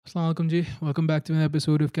Assalamu alaikum ji. Welcome back to an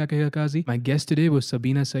episode of Kya Kahiya Kazi. My guest today was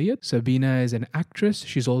Sabina Syed. Sabina is an actress.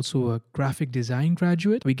 She's also a graphic design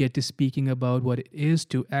graduate. We get to speaking about what it is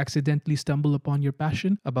to accidentally stumble upon your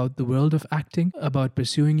passion, about the world of acting, about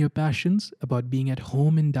pursuing your passions, about being at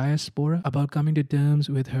home in diaspora, about coming to terms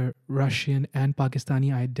with her Russian and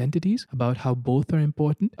Pakistani identities, about how both are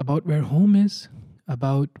important, about where home is,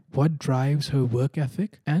 about what drives her work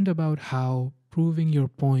ethic, and about how proving your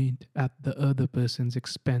point at the other person's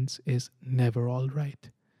expense is never all right.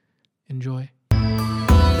 Enjoy.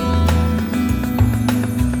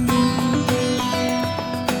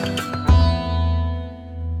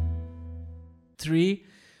 3,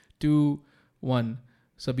 2, 1.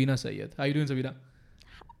 Sabina Syed. How are you doing, Sabina?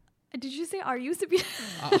 Did you say, are you Sabina?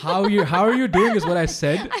 How are you doing is what I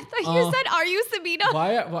said. I thought you said, are you Sabina?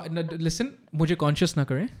 Why no, listen, मुझे conscious ना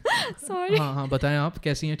करें. Sorry. हाँ, बताएं आप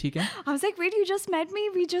कैसी हैं, ठीक हैं? I was like, wait, you just met me.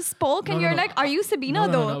 We just spoke and you're like, are you Sabina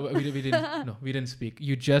no, though? No, we didn't. No, we didn't speak.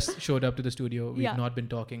 You just showed up to the studio. We've not been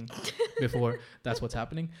talking before. That's what's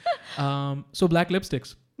happening. So black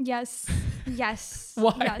lipsticks. Yes.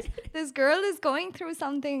 Why? Yes. This girl is going through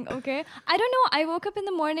something, okay? I don't know. I woke up in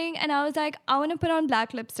the morning and I was like, I want to put on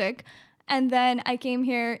black lipstick. And then I came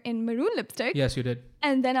here in maroon lipstick. Yes, you did.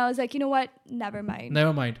 And then I was like, you know what? Never mind.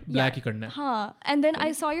 Black ही करना है. Huh. And then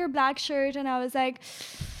I saw your black shirt and I was like,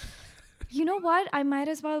 you know what? I might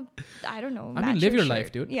as well, I don't know. I mean, live your shirt.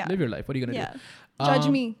 life, dude. Yeah. Live your life. What are you going to do? Judge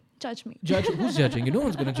me. Judge? Who's judging you? No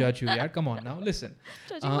one's going to judge you, yaar. Come on now. Listen.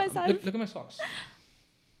 Judging myself. Look at my socks.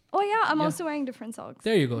 Oh, yeah. I'm also wearing different socks.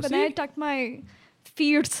 There you go. But See? then I tucked my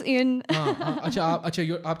feet in. अच्छा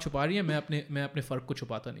आप छुपा रही हैं मैं अपने फर्क को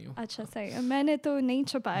छुपाता नहीं हूँ. अच्छा सही है. मैंने तो नहीं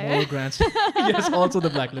छुपाया. More grand. Yes, also the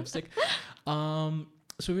black lipstick.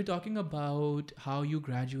 So we're talking about how you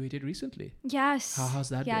graduated recently. Yes. How's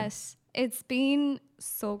that been? Yes. It's been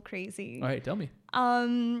so crazy. All right, tell me.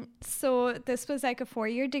 So this was like a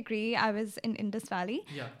 4-year degree. I was in Indus Valley.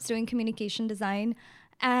 Yeah. I was doing communication design.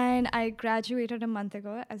 And I graduated a month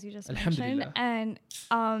ago, as you just mentioned. And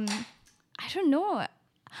I don't know.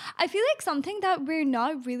 I feel like something that we're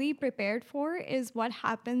not really prepared for is what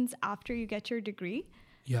happens after you get your degree.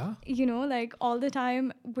 Yeah. You know, like all the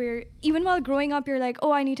time, even while growing up, you're like,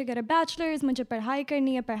 oh, I need to get a bachelor's, mujhe padhai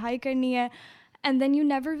karni hai. And then you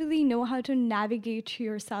never really know how to navigate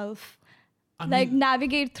yourself.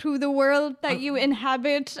 Navigate through the world that you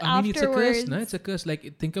inhabit afterwards. It's a curse, no? It's a curse.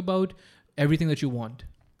 Like, think about everything that you want.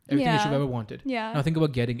 Everything that you've ever wanted. Yeah. Now think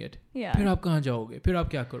about getting it. Yeah. फिर आप कहाँ जाओगे? फिर आप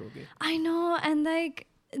क्या करोगे? I know. And like,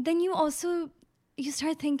 then you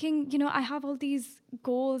start thinking, you know, I have all these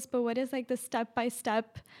goals, but what is like the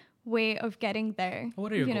step-by-step way of getting there?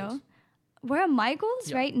 What are your goals? Know? What are my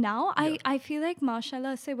goals right now? Yeah. I feel like,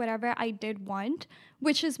 mashallah, say whatever I did want,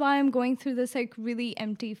 which is why I'm going through this like really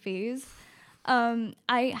empty phase.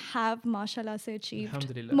 I have, mashallah,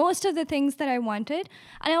 achieved most of the things that I wanted.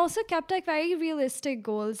 And I also kept like very realistic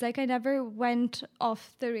goals. Like I never went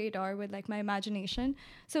off the radar with like my imagination.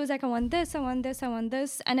 So it was like, I want this, I want this, I want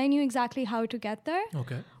this. And I knew exactly how to get there.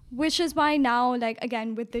 Okay. Which is why now, like,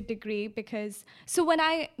 again, with the degree, because, so when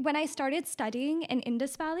I started studying in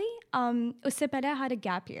Indus Valley, usse pehle I had a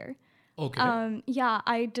gap year. Okay. Yeah,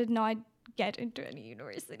 I did not get into any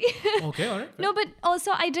university. Okay, all right. No, but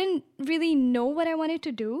also I didn't really know what I wanted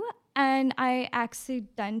to do. And I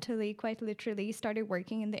accidentally, quite literally, started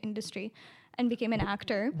working in the industry and became an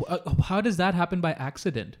actor. How does that happen by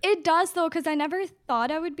accident? It does, though, because I never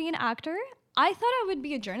thought I would be an actor. I thought I would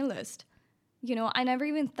be a journalist. You know, I never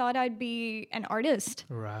even thought I'd be an artist.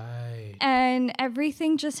 Right. And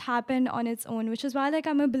everything just happened on its own, which is why, like,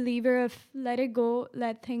 I'm a believer of let it go,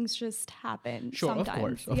 let things just happen. Sure,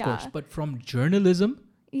 sometimes. of course. But from journalism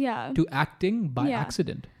to acting by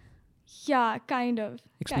accident. Yeah, kind of.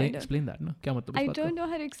 Explain that. No? क्या मतलब I don't know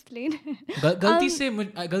how to explain it. गलती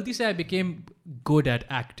से I became good at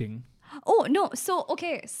acting. Oh, no. So,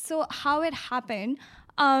 okay. So how it happened,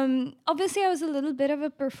 obviously I was a little bit of a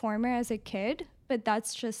performer as a kid, but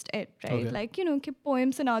that's just it, right? Okay. Like, you know, कि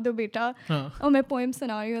poem सुना दो बेटा. Oh, मैं poem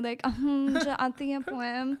सुना रही हूँ. Like, मुझे आती है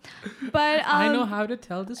poem. But I know how to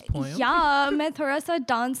tell this poem. Yeah, मैं थोड़ा सा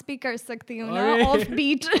dance भी कर सकती हूँ ना, off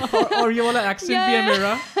beat. और ये वाला accent भी है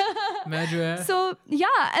मेरा. मैं जो है. So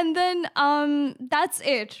yeah, and then that's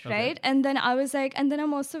it, right? And then I was like, and then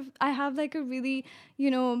I have like a really,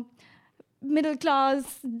 you know, middle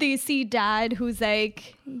class desi dad who's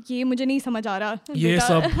like, ये मुझे नहीं समझ आ रहा. ये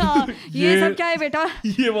सब क्या है बेटा?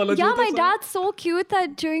 ये वाला Yeah, my dad's so cute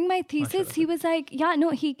that during my thesis he was like,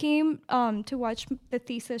 he came to watch the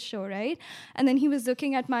thesis show, right? And then he was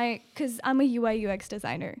looking at because I'm a UI UX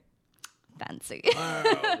designer. Fancy.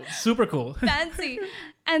 Super cool. Fancy.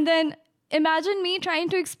 And then imagine me trying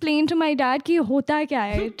to explain to my dad कि होता क्या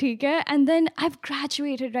है, ठीक है? And then I've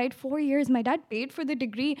graduated, right? 4 years. My dad paid for the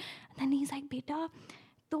degree. And then he's like, बेटा,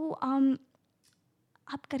 तो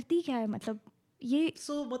आप करती क्या है? मतलब ये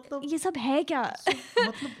सब है क्या?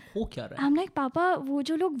 मतलब हो क्या रहा है? I'm like, पापा, वो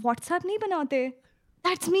जो लोग WhatsApp नहीं बनाते,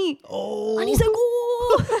 that's me. Oh. And he's like,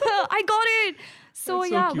 oh, I got it. So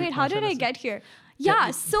yeah, cute. Wait, how did I get here? Yeah,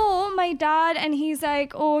 so my dad, and he's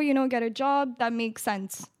like, oh, you know, get a job. That makes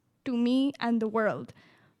sense to me and the world.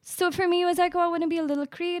 So for me, it was like, oh, I want to be a little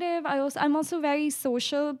creative. I'm also very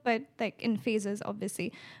social, but like in phases,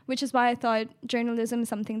 obviously, which is why I thought journalism is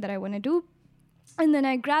something that I want to do. And then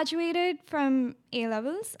I graduated from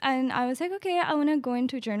A-levels, and I was like, okay, I want to go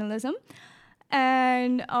into journalism.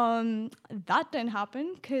 And that didn't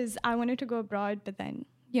happen because I wanted to go abroad, but then,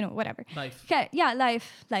 you know, whatever. Life. Okay, yeah,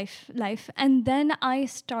 life. And then I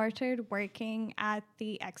started working at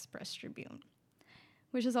the Express Tribune,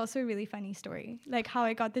 which is also a really funny story. Like how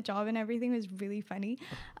I got the job and everything was really funny.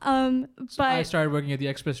 So I started working at the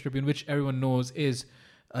Express Tribune, which everyone knows is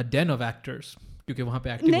a den of actors. Because वहाँ पे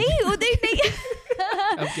acting नहीं.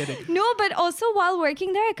 I'm kidding. No, but also while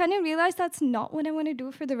working there, I kind of realized that's not what I want to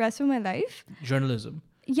do for the rest of my life. Journalism.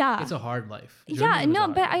 Yeah. It's a hard life. Yeah, no,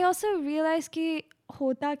 but I also realized कि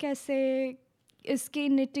होता कैसे, इसके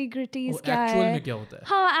nitty-gritties क्या है. Actual में क्या होता है?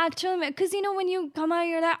 हाँ, actual में. Because, you know, when you come out,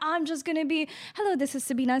 you're like, I'm just going to be, hello, this is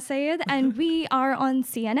Sabina Syed, and we are on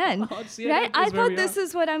CNN. On CNN, right? I thought this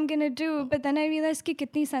is what I'm going to do, but then I realized कि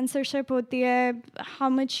कितनी censorship होती है, how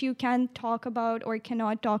much you can talk about or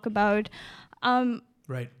cannot talk about.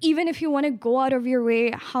 Right. Even if you want to go out of your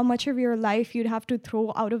way, how much of your life you'd have to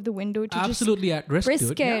throw out of the window to absolutely just at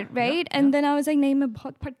risk it, right? And then I was like, nahi, main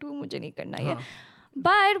bahut phattu hu, mujhe nahi karna ye.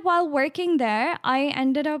 But while working there, I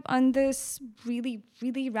ended up on this really,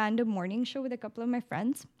 really random morning show with a couple of my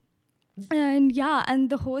friends. And yeah, and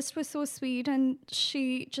the host was so sweet, and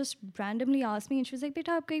she just randomly asked me, and she was like,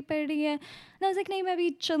 "Beta, aap kahin padh rahi hai?" And I was like, "Nahi, main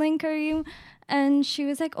abhi chilling kar rahi hu." And she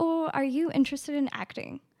was like, "Oh, are you interested in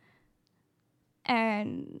acting?"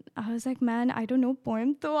 And I was like, man, I don't know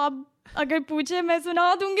poem, तो अब अगर पूछे मैं सुना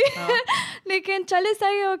दूंगी. लेकिन चले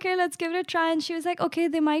सही, okay, let's give it a try. And she was like, okay,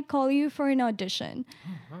 they might call you for an audition.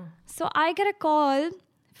 So I get a call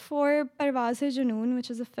for Parwaaz-e-Junoon, which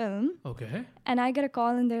is a film. Okay. And I get a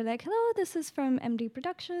call and they're like, hello, this is from MD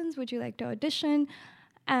Productions. Would you like to audition?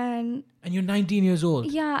 And you're 19 years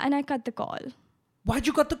old. Yeah, and I cut the call. Why'd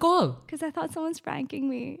you cut the call? Because I thought someone's pranking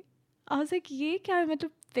me. I was like, ये क्या है, मतलब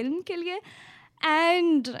film के लिए?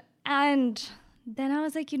 And then I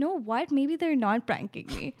was like, you know what? Maybe they're not pranking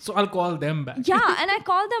me. So I'll call them back. Yeah, and I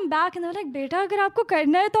called them back and they're like, beta, agar aapko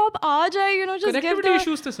karna hai, to aap aa jaye, you know, just give connectivity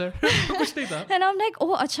issues to sir. Kuch nahi tha. And I'm like,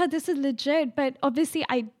 oh, acha, this is legit. But obviously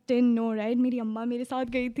I didn't know, right? Meri amma mere saath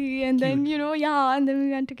gayi thi. And then, you know, yeah, and then we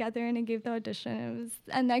went together and I gave the audition.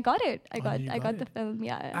 And I got it. I got the film,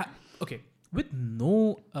 yeah. Okay. With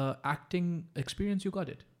no acting experience, you got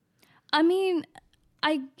it? I mean,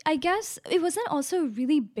 I guess it wasn't also a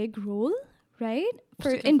really big role, right?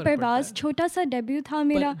 In Parwaaz, chota sa debut tha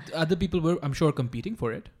mera. But other people were, I'm sure, competing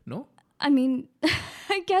for it, no? I mean,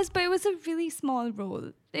 I guess, but it was a really small role.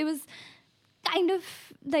 It was kind of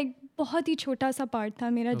like बहुत ही छोटा सा part था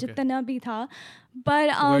मेरा, जितना भी था. But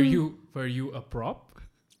were you a prop?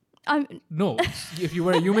 No, if you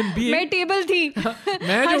were a human being. मैं table थी.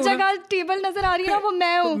 हर जगह table नजर आ रही है ना, वो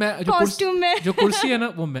मैं हूँ. Costume में. जो कुर्सी है ना,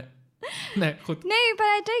 वो मैं. No, but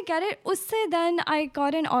I did get it. Usse then I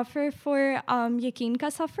got an offer for Yaqeen Ka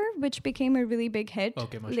Safar, which became a really big hit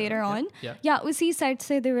later on. Yeah, usi side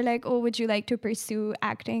se they were like, oh, would you like to pursue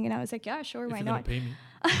acting? And I was like, yeah, sure, why not? Pay me.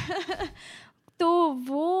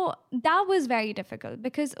 So that was very difficult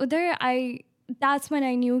because that's when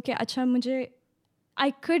I knew that I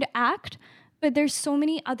could act, but there's so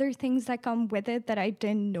many other things that come with it that I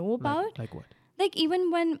didn't know about. Like what? Like even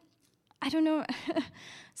when, I don't know.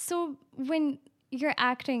 So when you're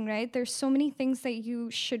acting, right, there's so many things that you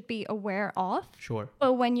should be aware of. Sure.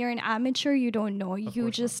 But when you're an amateur, you don't know. You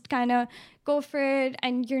just kind of go for it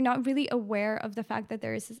and you're not really aware of the fact that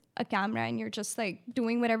there is a camera and you're just like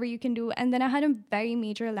doing whatever you can do. And then I had a very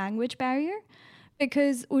major language barrier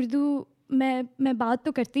because Urdu, मैं बात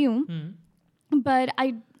तो करती हूँ, but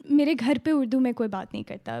मेरे घर पे उर्दू में कोई बात नहीं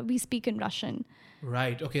करता. We speak in Russian.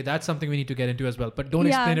 Right. Okay, that's something we need to get into as well. But don't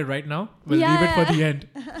explain it right now. We'll leave it for the end.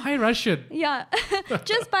 Hi, Russian. Yeah.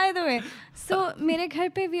 Just by the way. So, mere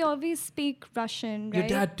ghar pe we always speak Russian, right? Your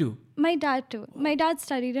dad too? My dad too. My dad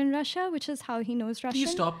studied in Russia, which is how he knows Russian.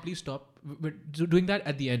 Please stop. We're doing that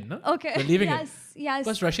at the end, no? Okay. We're leaving it. Yes.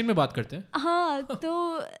 Plus Russian mein baat karte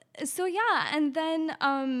hain. So yeah. And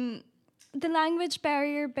then the language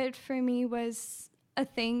barrier bit for me was a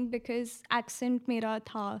thing because accent mera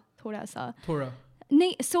tha thoda sa. Thora.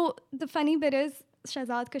 So the funny bit is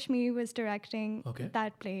Shahzad Kashmiri was directing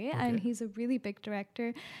that play, and he's a really big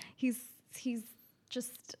director. He's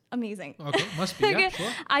just amazing. Okay, must be. Yeah,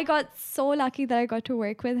 sure. I got so lucky that I got to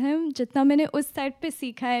work with him. जितना मैंने उस set पे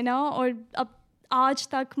सीखा है ना, और अब आज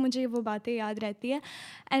तक मुझे वो बातें याद रहती है.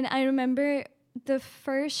 And I remember the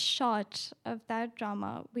first shot of that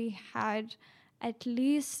drama, we had at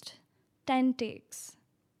least 10 takes.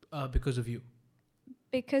 Because of you?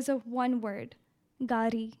 Because of one word.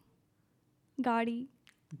 Gari. Gari.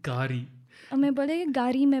 और मैं बोले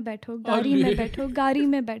गाड़ी में बैठो, गाड़ी में बैठो, गाड़ी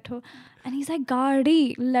में बैठो. And he's like,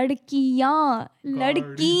 गाड़ी, लड़कियाँ,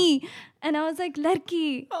 लड़की. And I was like,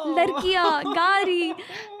 लड़की, लड़कियाँ, गाड़ी.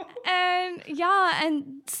 And yeah,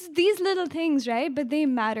 and these little things, right? But they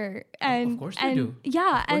matter. And of course they do.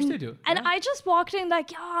 Yeah. Of course they do. And I just walked in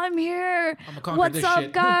like, yeah, I'm here. What's up,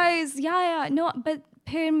 shit. guys? Yeah. No, but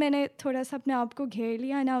फिर मैंने थोड़ा सा अपने आप को घेर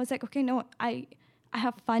लिया. And I was like, okay, no, I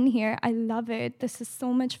have fun here. I love it. This is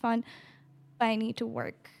so much fun. But I need to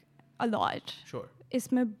work a lot. Sure.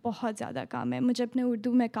 इसमें बहुत ज़्यादा काम है. मुझे अपने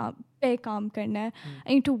उर्दू में काम करना है.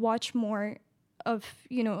 I need to watch more of,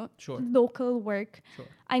 local work. Sure.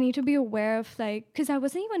 I need to be aware of because I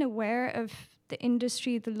wasn't even aware of the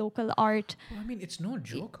industry, the local art. Well, I mean, it's no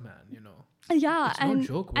joke, man, Yeah, it's no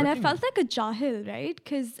joke. And I felt like a jahil, right?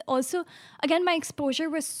 Because also, again, my exposure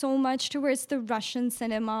was so much towards the Russian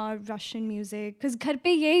cinema, Russian music. Because ghar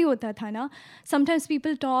pe yahi hota tha na. Sometimes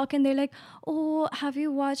people talk and they're like, oh, have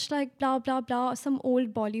you watched like blah, blah, blah, some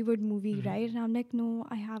old Bollywood movie, right? And I'm like, no,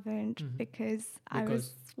 I haven't because I was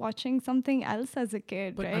watching something else as a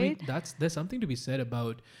kid, but, right? I mean, there's something to be said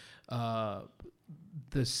about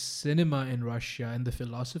the cinema in Russia and the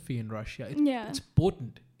philosophy in Russia. It's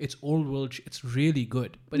potent. It's old world. It's really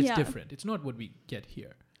good, but it's different. It's not what we get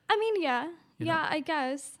here. I mean, yeah, I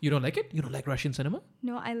guess. You don't like it? You don't like Russian cinema?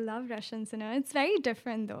 No, I love Russian cinema. It's very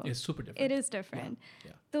different though. It's super different. It is different.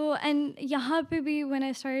 Yeah. So, and yahan pe bhi, when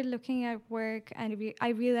I started looking at work, and I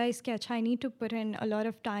realized that I need to put in a lot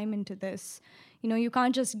of time into this. You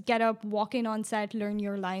can't just get up, walk in on set, learn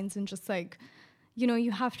your lines, and just like,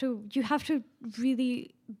 you have to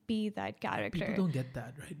really be that character. People don't get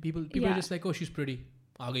that, right? People are just like, oh, she's pretty.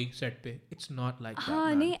 Aagi set pe. It's not like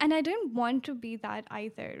that. Man. And I didn't want to be that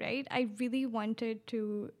either, right? I really wanted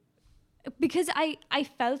to, because I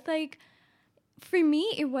felt like, for me,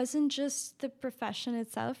 it wasn't just the profession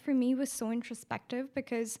itself. For me, it was so introspective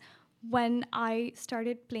because when I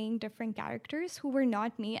started playing different characters who were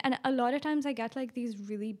not me, and a lot of times I get like these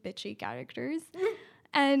really bitchy characters,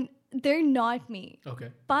 and they're not me. Okay.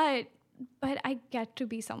 But I get to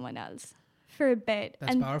be someone else for a bit.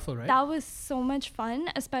 That's powerful, right? That was so much fun,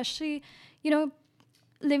 especially,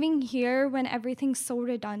 living here when everything's so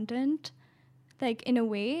redundant, like in a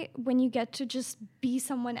way, when you get to just be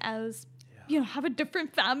someone else, have a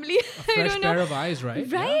different family. A fresh pair of eyes,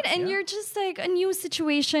 right? Right? And you're just like a new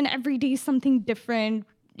situation every day, something different,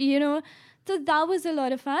 So that was a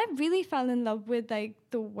lot of fun. I really fell in love with like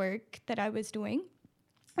the work that I was doing.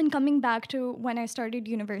 And coming back to when I started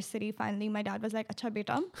university, finally, my dad was like, "Acha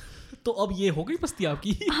beta." तो अब ये हो गई मस्ती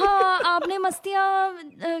आपकी? हाँ, आपने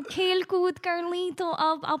मस्तियाँ खेल कूद कर ली, तो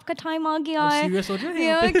अब आपका टाइम आ गया है. Serious हो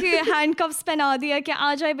जाए? कि handcuffs पहना दिया कि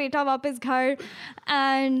आ जाए बेटा वापस घर.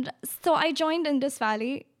 And so I joined Indus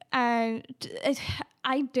Valley, and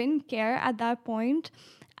I didn't care at that point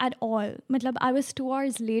at all. मतलब I was 2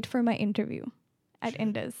 hours late for my interview at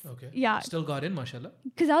Indus. Okay. Yeah. Still got in, mashallah.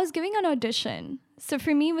 Because I was giving an audition. So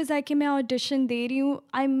for me, it was like, मैं audition दे रही हूँ.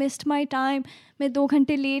 I missed my time. मैं 2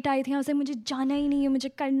 घंटे late आई थी. I was like, मुझे जाना ही नहीं है, मुझे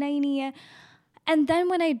करना ही नहीं है. And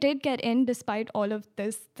then when I did get in, despite all of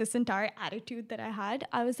this entire attitude that I had,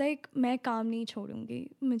 I was like, मैं काम नहीं छोड़ूंगी.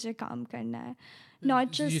 मुझे काम करना है.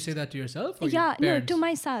 Not just. Did you say that to yourself? Or yeah, your no, parents? to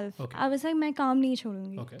myself. Okay. I was like, मैं काम नहीं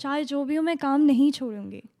छोड़ूंगी. Okay. चाहे जो भी हो, मैं काम नहीं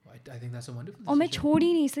छोड़ूंगी. I think that's a wonderful decision. और मैं छोड़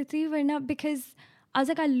ही नहीं सकती वरना, because I was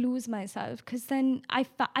like, I lose myself, because then I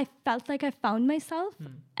felt like I found myself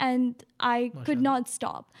and I could not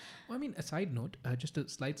stop. Well, I mean, a side note, just a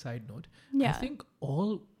slight side note. Yeah. I think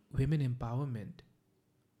all women empowerment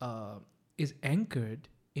is anchored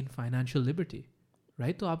in financial liberty,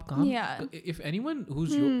 right? So if anyone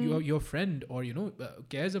who's your friend or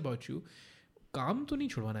cares about you, काम तो नहीं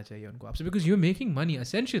छुड़वाना चाहिए उनको आपसे, because you're making money.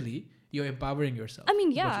 Essentially, you're empowering yourself. I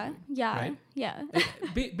mean, right? Yeah.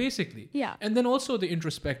 Basically. Yeah. And then also the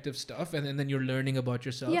introspective stuff, and then you're learning about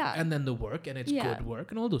yourself, and then the work, and it's good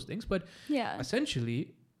work, and all those things. But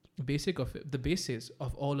essentially, the basis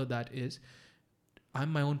of all of that is,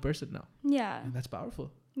 I'm my own person now. Yeah. And that's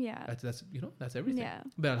powerful. Yeah. That's that's everything. Yeah.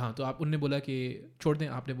 But हाँ, तो आप उन्होंने बोला कि छोड़ दें,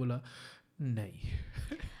 आपने बोला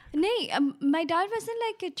नहीं, my dad wasn't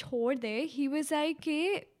like कि छोड़ दे. He was like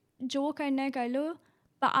कि जो करना है कर लो,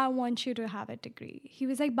 but I want you to have a degree. He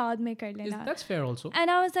was like बाद में कर लेना. That's fair also.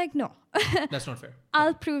 And I was like no. That's not fair.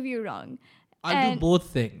 I'll prove you wrong. I'll do both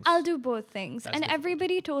things. I'll do both things. That's and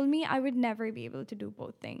everybody told me I would never be able to do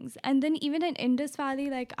both things. And then even in Indus Valley,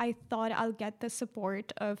 like I thought I'll get the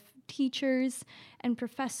support of teachers and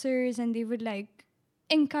professors, and they would like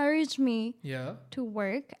encourage me to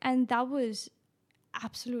work. And that was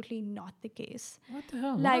absolutely not the case. What the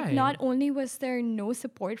hell? Like, why? not only was there no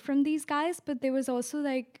support from these guys, but there was also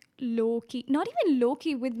like low-key, not even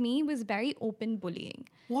low-key, with me was very open bullying.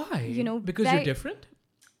 Why? You know, because you're different?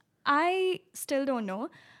 I still don't know.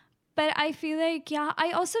 But I feel like, yeah,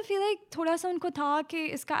 I also feel like थोड़ा सा उनको था कि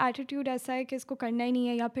इसका attitude ऐसा है कि इसको करना ही नहीं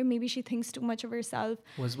है, या फिर maybe she thinks too much of herself.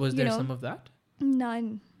 Was there some of that?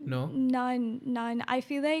 None. No? None. I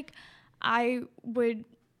feel like I would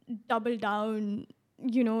double down,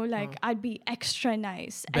 you know, like I'd be extra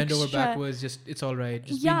nice. Bend over backwards, just, it's all right.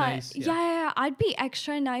 Just be nice. Yeah. I'd be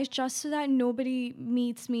extra nice just so that nobody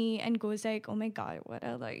meets me and goes like, oh my God, what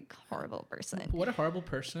a like horrible person. What a horrible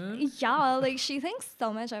person. Yeah, like she thinks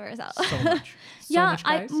so much of herself. So much. Much,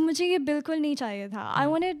 guys. मुझे ये बिल्कुल नहीं चाहिए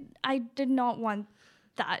था. I did not want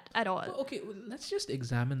that at all. Well, okay, let's just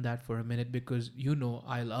examine that for a minute, because you know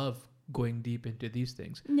I love going deep into these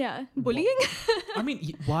things. Yeah, bullying. I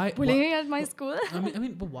mean, why bullying at my school? I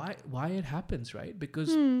mean, but why it happens, right?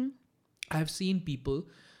 Because I've seen people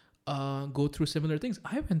go through similar things.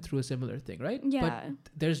 I went through a similar thing, right? Yeah.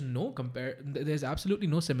 But there's there's absolutely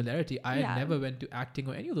no similarity. I never went to acting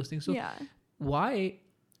or any of those things. So why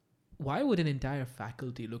would an entire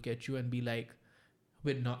faculty look at you and be like,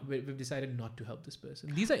 we've decided not to help this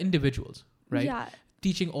person? These are individuals, right? Yeah.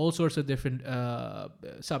 Teaching all sorts of different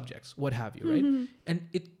subjects, what have you, right?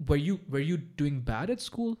 And were you doing bad at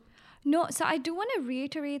school? No, so I do want to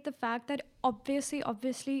reiterate the fact that obviously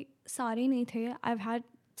सारे नहीं थे. I've had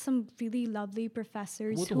some really lovely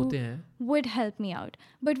professors who would help me out,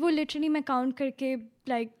 but वो literally मैं count करके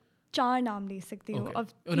like 4 नाम ले सकती हूँ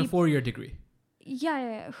of on a 4-year degree.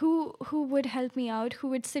 Yeah, who would help me out, who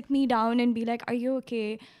would sit me down and be like, are you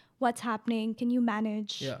okay? What's happening? Can you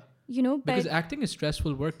manage? Yeah. You know, because acting is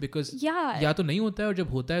stressful work, because या तो नहीं होता है, और जब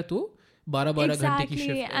होता है तो 12 घंटे की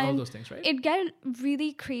shift and all those things, right? It get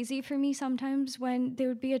really crazy for me sometimes when there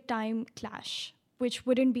would be a time clash, which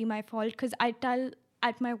wouldn't be my fault, because I tell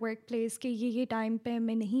at my workplace कि ये time पे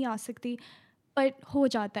मैं नहीं आ सकती, but हो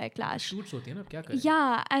जाता है clash. Shoots होती है ना, क्या करें?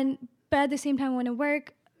 Yeah, but at the same time I want to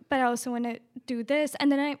work, but I also want to do this.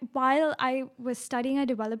 And then while I was studying, I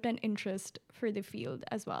developed an interest for the field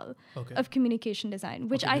as well of communication design,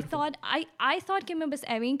 which I thought कि मैं बस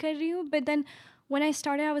ऐਵੇਂ ही कर रही हूँ. But then when I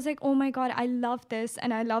started, I was like, oh my God, I love this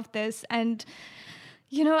and I love this. And,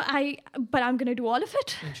 you know, but I'm going to do all of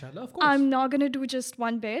it. Inshallah, of course. I'm not going to do just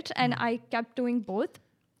one bit. And I kept doing both.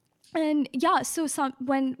 And yeah, so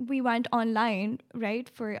when we went online, right,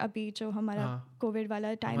 for अभी जो हमारा Covid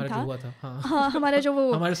वाला time था, हमारा जो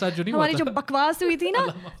वो हमारी जो बकवास हुई थी ना,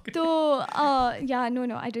 तो yeah,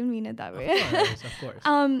 no, I didn't mean it that way. Of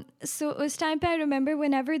course. So उस time पे I remember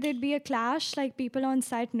whenever there'd be a clash, like people on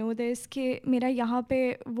site know this, कि मेरा यहाँ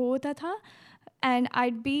पे वो होता था, and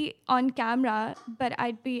I'd be on camera, but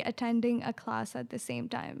I'd be attending a class at the same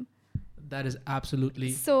time. That is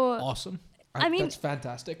absolutely awesome. I mean, that's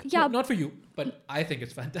fantastic. Yeah, not for you, but I think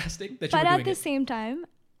it's fantastic that you're doing it. But at the same time,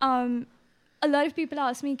 a lot of people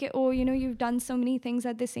ask me, oh, you know, you've done so many things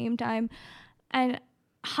at the same time, and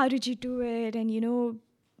how did you do it? And, you know,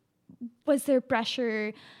 was there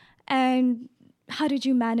pressure? And how did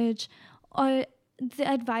you manage? Or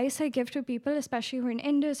the advice I give to people, especially who are in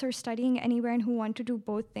Indus or studying anywhere and who want to do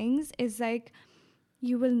both things, is like,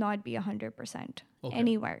 you will not be 100%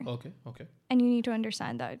 anywhere. Okay. And you need to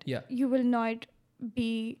understand that. Yeah. You will not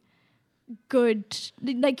be good.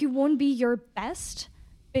 Like, you won't be your best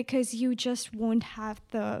because you just won't have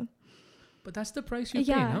the... But that's the price you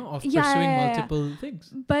pay, no? Of pursuing multiple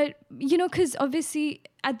things. But, you know, because obviously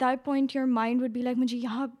at that point your mind would be like, mujhe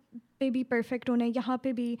yahan pe bhi perfect hona hai, yahan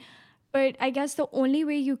pe bhi... But I guess the only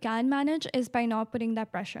way you can manage is by not putting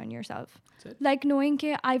that pressure on yourself. Like knowing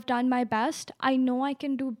that I've done my best, I know I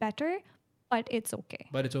can do better, but it's okay.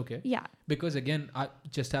 But it's okay. Yeah. Because again, I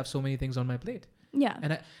just have so many things on my plate. Yeah.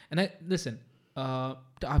 And I listen,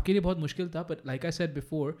 aapke liye bahut mushkil tha, but like I said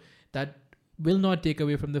before, that will not take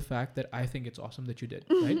away from the fact that I think it's awesome that you did,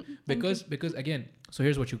 right? Because again, so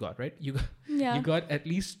here's what you got, right? You got at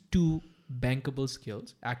least 2 bankable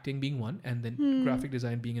skills, acting being one, and then graphic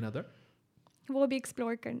design being another. वो भी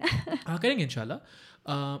explore करना. करेंगे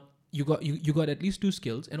इंशाल्लाह. You got at least 2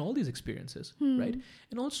 skills and all these experiences, right?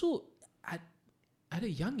 And also, at a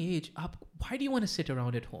young age, why do you want to sit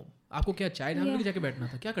around at home? आपको क्या चाय ढालने के जाके बैठना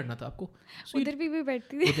था? क्या करना था आपको? उधर भी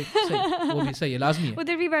बैठती थी. वो भी सही है, लाजमी है.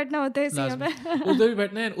 उधर भी बैठना होता है सीधा पे. उधर भी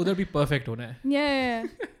बैठना है, उधर भी परफेक्ट होना है. Yeah.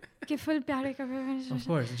 कि फुल प्यारे कपड़े. Of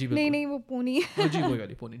course, जी. नहीं वो पोनी. जी वही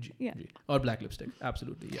वाली पोनी जी. और black lipstick,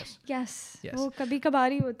 absolutely, yes. Yes. वो कभी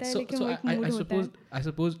कभार ही होता है, लेकिन वो एक मूड होता है. I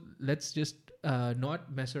suppose let's just not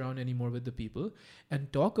mess around anymore with the people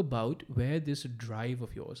and talk about where this drive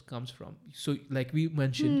of yours comes from. So like we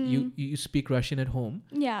mentioned, you speak Russian at home.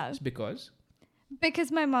 Yeah. It's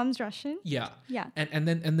because my mom's Russian. Yeah. And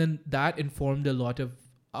then that informed a lot of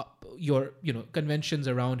your conventions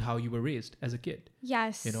around how you were raised as a kid.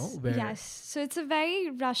 Yes. Yes. So it's a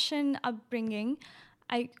very Russian upbringing.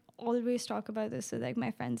 I always talk about this with like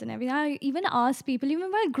my friends and everything. I even ask people,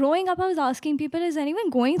 even while growing up, I was asking people, is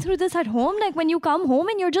anyone going through this at home? Like when you come home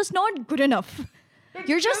and you're just not good enough.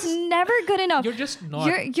 You're just never good enough. You're just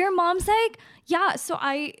not. Your mom's like, yeah. So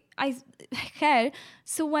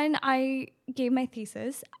so when I gave my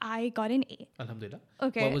thesis, I got an A. Alhamdulillah.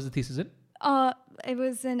 Okay. What was the thesis in? It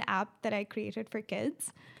was an app that I created for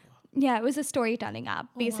kids. Yeah, it was a storytelling app.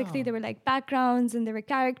 Basically, there were like backgrounds and there were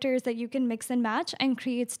characters that you can mix and match and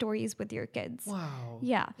create stories with your kids. Wow.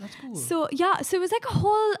 Yeah. That's cool. So it was like a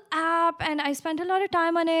whole app and I spent a lot of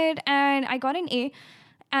time on it and I got an A.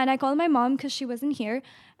 And I called my mom because she wasn't here.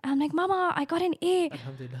 And I'm like, Mama, I got an A.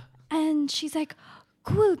 Alhamdulillah. And she's like,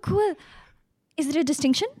 cool. Is it a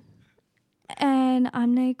distinction? And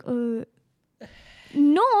I'm like,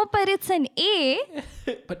 no, but it's an A.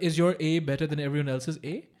 But is your A better than everyone else's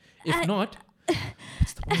A? If not,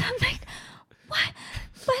 what's the point? And I'm like, what?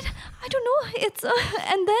 But I don't know. It's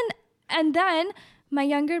and then my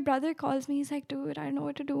younger brother calls me. He's like, dude, I don't know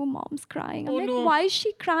what to do. Mom's crying. I'm like, no. Why is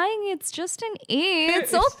she crying? It's just an A.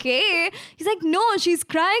 It's okay. He's like, no, she's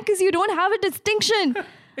crying because you don't have a distinction.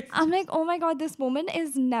 I'm like, oh my God, this woman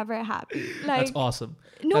is never happy. Like, that's awesome.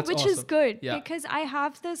 No, that's which awesome. is good because I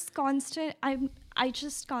have this constant. I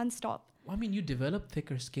just can't stop. I mean, you develop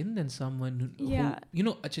thicker skin than someone who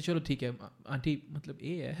अच्छा चलो ठीक है aunty मतलब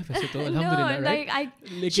A है वैसे तो अल्हम्दुलिल्लाह, right?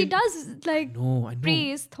 Like she does like I know.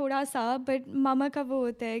 praise थोड़ा सा, but mama का वो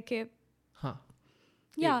होता है कि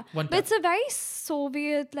yeah, but it's a very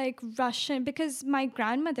Soviet like Russian, because my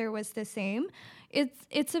grandmother was the same.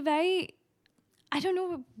 It's a very, I don't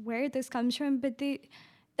know where this comes from, but the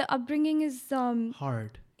upbringing is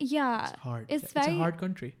hard. Yeah, it's hard. It's a hard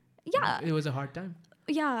country. Yeah, it was a hard time.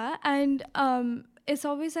 Yeah, and it's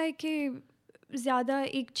always like कि ज़्यादा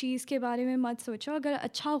एक चीज़ के बारे में मत सोचो. अगर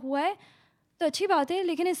अच्छा हुआ है तो अच्छी बात है,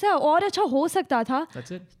 लेकिन इससे और अच्छा हो सकता था.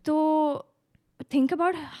 That's it. तो think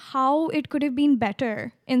about how it could have been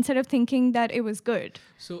better instead of thinking that it was good.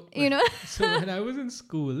 So So when I was in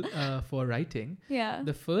school for writing,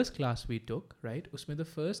 the first class we took, right? उसमें the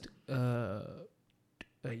first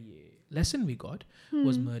lesson we got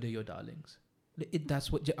was Murder Your Darlings.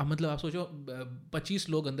 That's what मतलब आप सोचो 25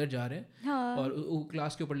 लोग अंदर जा रहे हैं और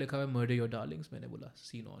क्लास के ऊपर लिखा हुआ है मर्डर योर डार्लिंग्स. मैंने बोला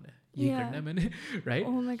सीन ऑन है, ये करना है मैंने, right?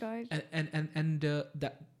 Oh my God. And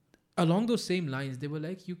that along those same lines they were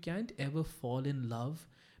like, you can't ever fall in love,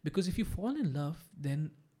 because if you fall in love, then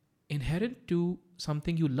inherent to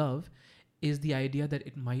something you love is the idea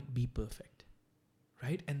that it might be perfect,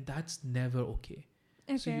 right? And that's never okay.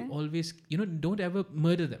 So you always don't ever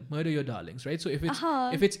murder your darlings, right? So if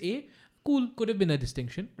it's A, cool, could have been a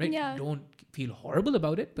distinction, right? Yeah. Don't feel horrible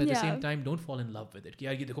about it, but at the same time, don't fall in love with it.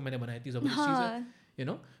 यार ये देखो मैंने बनाई थी ज़बरदस्त चीज़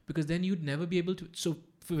है, because then you'd never be able to. So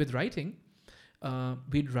with writing,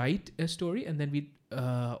 we'd write a story and then we'd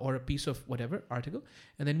or a piece of whatever article,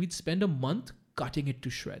 and then we'd spend a month cutting it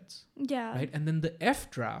to shreds. Yeah. Right, and then the F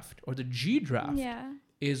draft or the G draft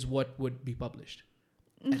is what would be published.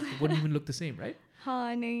 And it wouldn't even look the same, right?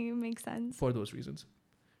 हाँ नहीं, makes sense. For those reasons.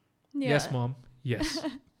 Yeah. Yes, Mom. Yes.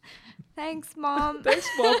 Thanks, Mom. Thanks,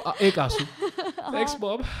 Mom. एक आंसू. Thanks,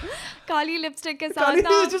 Mom. काली lipstick के साथ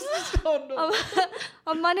ना.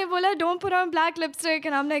 अम्मा ने बोला don't put on black lipstick,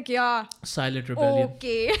 and I'm like, yeah. Silent rebellion.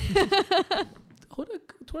 Okay.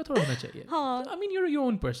 थोड़ा होना चाहिए. I mean, you're your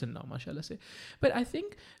own person now, mashallah se. But I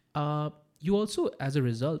think you also, as a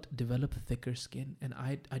result, develop thicker skin, and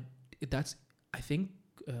that's I think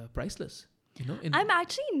priceless. I'm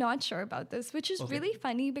actually not sure about this, which is really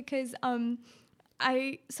funny because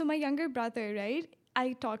so my younger brother, right?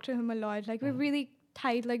 I talk to him a lot. Like we're really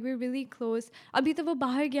tight. Like we're really close. अभी तो वो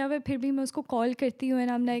बाहर गया हुआ है, फिर भी मैं उसको call करती हूँ,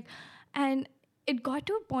 and I'm like, and it got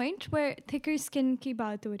to a point where thicker skin की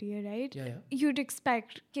बात हो रही है, right? Yeah. You'd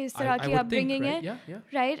expect कि इस तरह की upbringing है,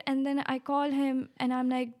 right? And then I call him and I'm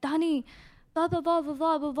like, Dani, blah blah blah blah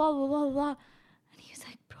blah blah blah blah blah, and he's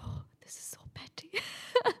like, bro, this is so petty.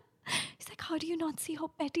 He's like, like, how do you not see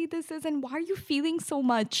how petty this is? And why are you feeling so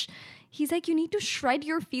much? He's like, you need to shred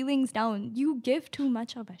your feelings down. You give too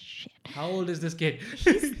much of a shit. How old is this kid?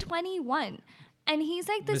 He's 21. And he's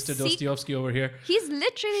like this Mr. Dostoevsky over here. He's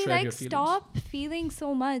literally like, stop feeling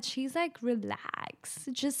so much. He's like, relax.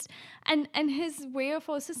 Just and his way of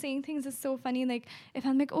also saying things is so funny. Like if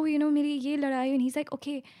I'm like, oh, you know, meri ye ladai, and he's like,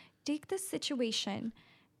 okay, take this situation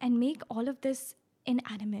and make all of this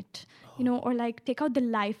inanimate, you know, or like take out the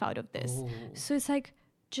life out of this. So it's like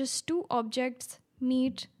just two objects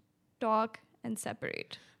meet, talk, and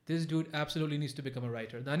separate. This dude absolutely needs to become a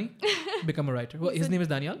writer. Dani, become a writer. Well, his name is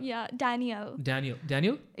Daniel? Yeah, Daniel?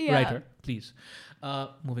 Yeah. Writer, please.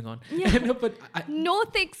 Moving on. Yeah. No, but no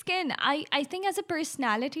thick skin. I think as a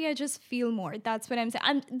personality, I just feel more. That's what I'm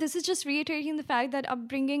saying. This is just reiterating the fact that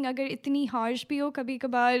upbringing agar itni harsh bhi ho, kabhi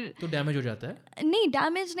kabar... तो damage हो जाता है? नहीं,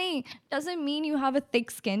 damage नहीं. Doesn't mean you have a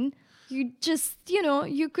thick skin. You just, you know,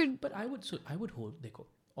 you could... But I would hold, dekho,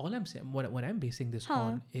 all I'm saying, what I'm basing this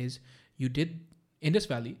on is you did Indus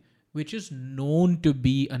Valley, which is known to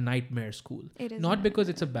be a nightmare school. It is not because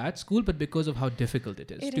it's a bad school, but because of how difficult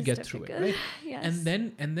it is to get through it, right? Yes.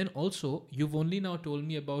 And then also, you've only now told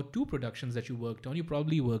me about 2 productions that you worked on. You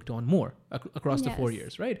probably worked on more across the 4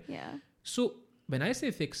 years, right? Yeah. So when I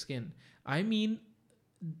say thick skin, I mean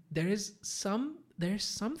there's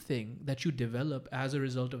something that you develop as a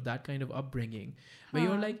result of that kind of upbringing, where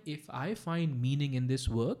you're like, if I find meaning in this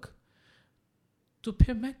work, तो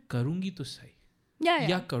फिर मैं करूँगी तो सही.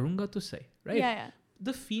 या करूँगा तो सही, right? Yeah.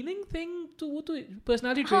 The feeling thing, तो वो तो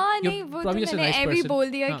personality trait. हाँ नहीं, वो तो मैंने ऐवी बोल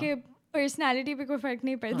दिया कि personality पे कोई फर्क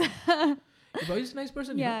नहीं पड़ता. You're probably just a nice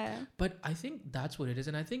person, you know? Yeah. But I think that's what it is,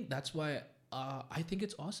 and I think that's why I think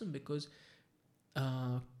it's awesome because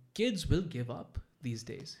kids will give up these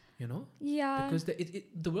days, you know? Yeah. Because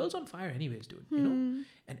the world's on fire anyways, dude, you know?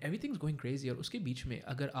 And everything's going crazy. और उसके बीच में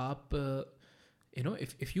अगर आप, you know,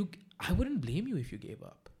 if you, I wouldn't blame you if you gave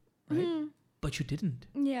up, right? But you didn't.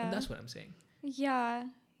 Yeah. And that's what I'm saying. Yeah.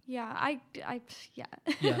 Yeah.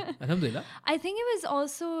 Yeah. Alhamdulillah. I think it was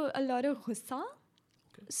also a lot of ghussa.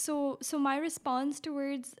 Okay. So my response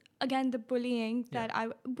towards, again, the bullying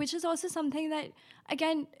which is also something that,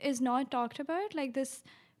 again, is not talked about, like this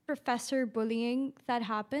professor bullying that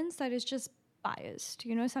happens, that is just biased.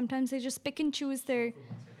 You know, sometimes they just pick and choose their...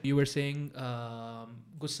 You were saying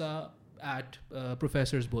gussa at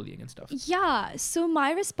professors bullying and stuff. Yeah. So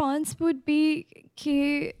my response would be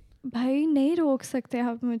कि भाई नहीं रोक सकते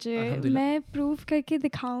आप मुझे, मैं prove करके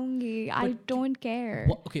दिखाऊंगी. I don't care.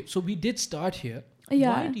 Okay, so we did start here.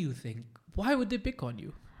 Yeah. Why do you think? Why would they pick on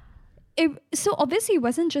you? So obviously it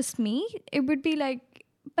wasn't just me. It would be like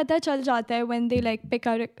पता चल जाता है when they like pick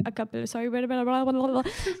out a couple. Sorry,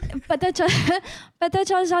 पता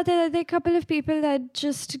चल जाता है there are a couple of people that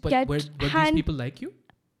just get. Were these people like you?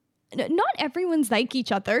 Not everyone's like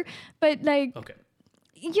each other, but like,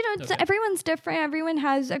 you know, so everyone's different. Everyone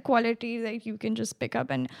has a quality that you can just pick up.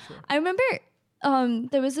 And I remember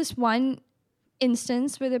there was this one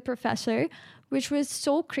instance with a professor, which was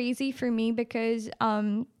so crazy for me because,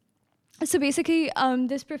 so basically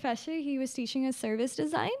this professor, he was teaching us service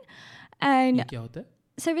design. And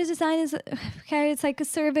service design is, it's like a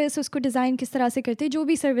service, usko design kis tarah se karte, jo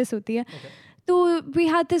bhi service hoti hai. So we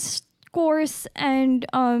had this course and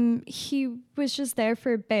he was just there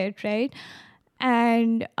for a bit, right?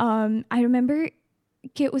 And I remember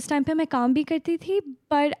कि उस time पे मैं काम भी करती थी,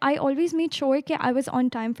 but I always made sure कि I was on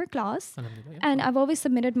time for class and I've always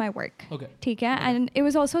submitted my work. ठीक है? And it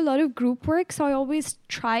was also a lot of group work, so I always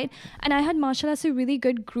tried, and I had mashallah so really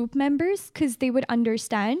good group members because they would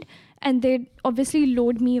understand and they'd obviously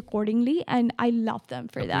load me accordingly, and I love them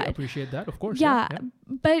for that. Appreciate that, of course. Yeah.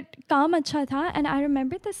 But काम अच्छा था, and I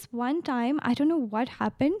remember this one time, I don't know what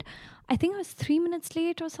happened. I think I was 3 minutes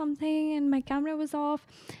late or something and my camera was off.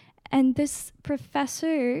 And this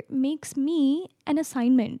professor makes me an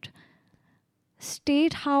assignment.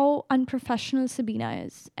 State how unprofessional Sabina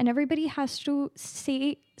is. And everybody has to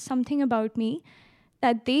say something about me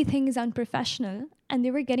that they think is unprofessional. And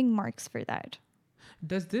they were getting marks for that.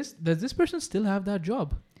 Does this person still have that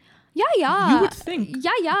job? Yeah. You would think.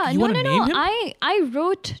 Yeah. You want to name him? I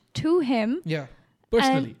wrote to him. Yeah.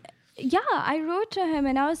 Personally. Yeah, I wrote to him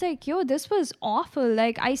and I was like, yo, this was awful.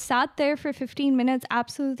 Like, I sat there for 15 minutes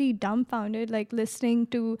absolutely dumbfounded, like listening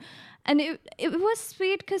to, and it was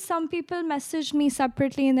sweet because some people messaged me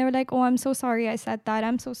separately and they were like, oh, I'm so sorry I said that.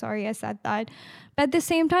 I'm so sorry I said that. But at the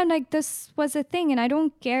same time, like, this was a thing and I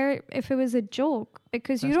don't care if it was a joke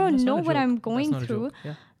because you don't know what I'm going through.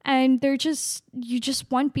 Yeah. And you just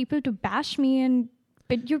want people to bash me, and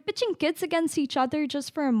but you're pitching kids against each other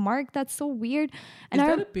just for a mark. That's so weird. And is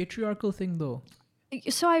that a patriarchal thing though?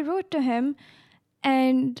 so I wrote to him,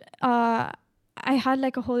 and I had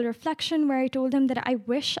like a whole reflection where I told him that I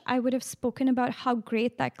wish I would have spoken about how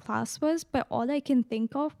great that class was, but all I can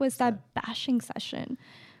think of was that bashing session.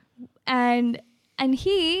 And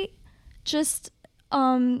he just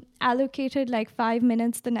allocated like 5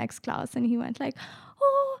 minutes the next class, and he went like,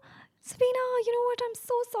 oh, Sabina, you know what? I'm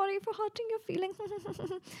so sorry for hurting your feelings.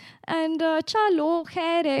 And chalo,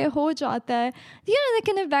 khair hai, ho jata hai. You know, like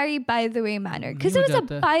in a very by the way manner. Because it was a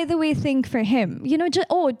by the way thing for him. You know,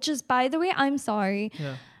 just by the way, I'm sorry.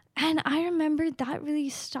 Yeah. And I remember that really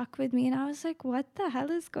stuck with me. And I was like, what the hell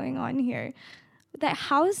is going on here? That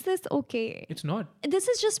how is this okay? It's not. This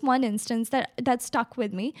is just one instance that stuck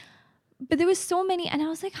with me. But there was so many, and I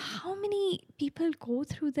was like, how many people go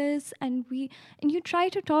through this? And you try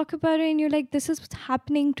to talk about it, and you're like, this is what's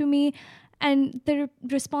happening to me. And the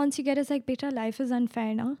response you get is like, beta, life is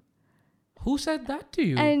unfair now. Who said that to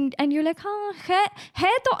you? And you're like, hai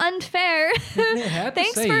to unfair.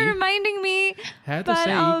 Thanks for reminding me. Hai to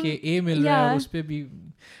sahi ke A mil raha hai, us pe bhi.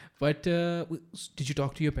 But did you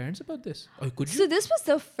talk to your parents about this? Or could you? So this was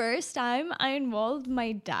the first time I involved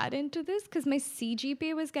my dad into this, because my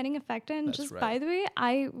CGPA was getting affected. And That's right. By the way,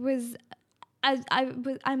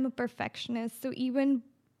 I'm a perfectionist. So even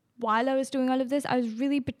while I was doing all of this, I was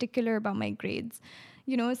really particular about my grades.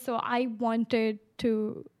 You know, so I wanted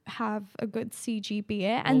to have a good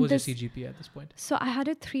CGPA. And what was your CGPA at this point? So I had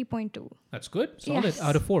a 3.2. That's good. Solid. Yes.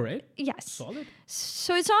 Out of 4, right? Yes. Solid.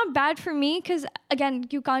 So it's not bad for me, because again,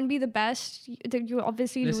 you can't be the best. You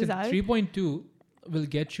obviously lose out. 3.2 will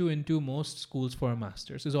get you into most schools for a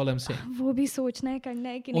master's, is all I'm saying. वो भी सोचना है करना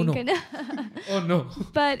है कि नहीं करना. Oh no.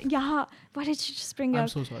 But yeah, what did you just bring up? I'm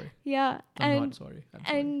so sorry. Yeah. I'm not sorry.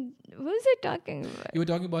 And what was I talking about? You were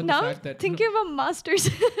talking about now the fact that... thinking about masters.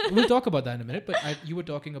 We'll talk about that in a minute, but you were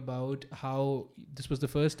talking about how this was the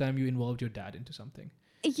first time you involved your dad into something.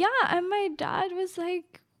 Yeah, and my dad was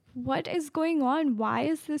like, what is going on? Why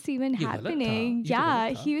is this even happening? Yeah,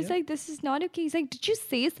 he was like, this is not okay. He's like, did you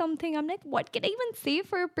say something? I'm like, what can I even say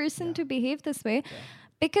for a person to behave this way? Yeah.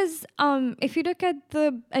 Because if you look at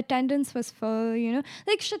the attendance was full, you know,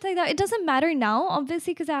 like shit like that. It doesn't matter now,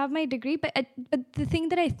 obviously, because I have my degree. But the thing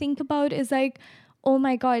that I think about is like, oh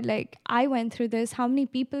my God, like I went through this. How many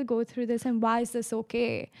people go through this, and why is this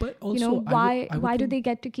okay? But also, you know, why do they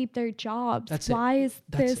get to keep their jobs? That's why is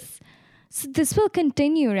this? So this will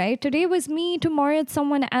continue, right? Today was me, tomorrow it's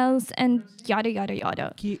someone else, and yada, yada,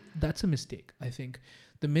 yada. That's a mistake, I think.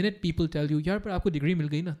 The minute people tell you, yaar, par aapko degree mil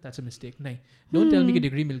gayi na, that's a mistake. Nahin. Don't tell me ki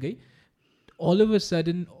degree mil gayi. All of a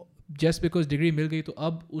sudden, just because degree mil gayi, to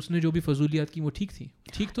ab usne jo bhi fazuliyat ki, wo theek thi.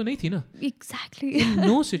 Theek to nahi thi na. Exactly. In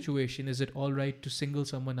no situation is it all right to single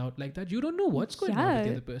someone out like that. You don't know what's going on with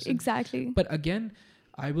the other person. Exactly. But again,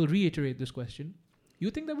 I will reiterate this question. You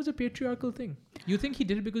think that was a patriarchal thing? You think he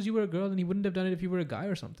did it because you were a girl and he wouldn't have done it if you were a guy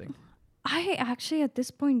or something? I actually at this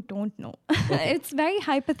point don't know. Okay. It's very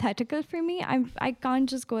hypothetical for me. I can't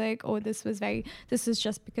just go like, oh, this is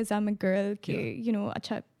just because I'm a girl. You know,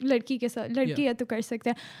 acha, ladki ke saath, ladki hai to kar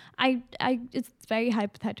sakte hai. It's very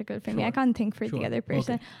hypothetical for me. I can't think for the other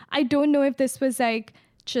person. Okay. I don't know if this was like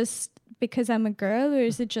just because I'm a girl, or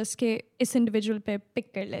is it just that this individual pe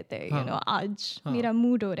pick kar lete hai, you know, aaj mera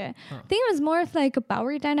mood ho raha hai. I think it was more of like a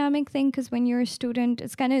power dynamic thing, because when you're a student,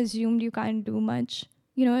 it's kind of assumed you can't do much.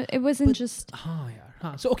 You know, it wasn't just...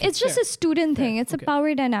 So, okay, it's just a student thing. It's a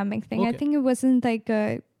power dynamic thing. I think it wasn't like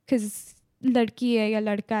because ladki hai ya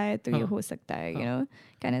ladka hai to ye ho sakta hai, you know,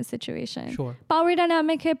 kind of situation. Sure. Power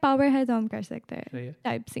dynamic hai, power hai to hum kar sakte hai.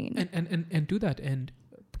 Type scene. And to that end,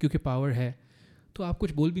 kyunki power hai, तो आप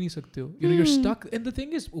कुछ बोल भी नहीं सकते हो. You know, you're stuck. And the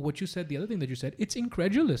thing is, what you said, the other thing that you said, it's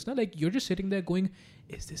incredulous. Na? Like, you're just sitting there going,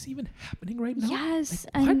 is this even happening right now? Yes.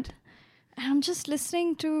 Like, and I'm just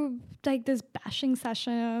listening to like this bashing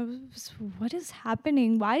session. What is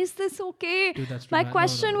happening? Why is this okay? Dude, that's my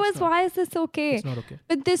question was, why is this okay? It's not okay.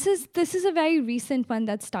 But this is a very recent one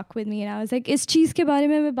that stuck with me. And I was like, इस चीज़ के बारे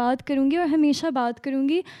में मैं बात करूँगी और हमेशा बात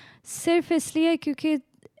करूँगी सिर्फ इसलिए क्योंकि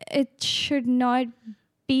it should not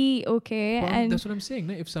be okay. Well, and that's what I'm saying.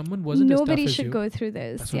 If someone wasn't nobody as tough as should you, go through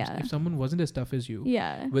this. Yeah. If someone wasn't as tough as you,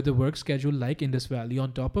 yeah, with a work schedule like Indus Valley,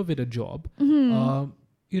 on top of it a job,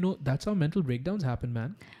 you know, that's how mental breakdowns happen,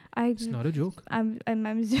 man. It's not a joke. I'm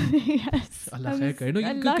yes. Allah khair kare. No,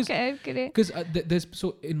 Allah khair kare. Because there's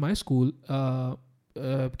so in my school,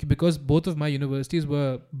 because both of my universities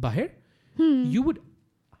were Bahir, you would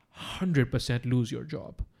 100% lose your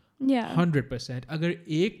job. Yeah. 100%. Agar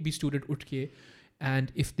ek bhi student uth ke,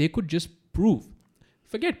 and if they could just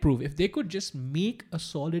forget prove, if they could just make a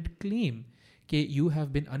solid claim that you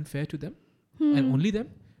have been unfair to them and only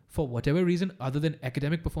them for whatever reason other than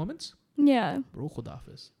academic performance, Yeah. Bro,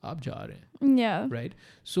 खुदाफिज आप जा रहे हैं. Yeah. Right?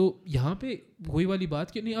 So यहाँ पे वही वाली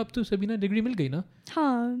बात कि नहीं अब तो सबीना डिग्री मिल गई ना.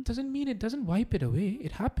 हाँ. Doesn't mean it doesn't wipe it away.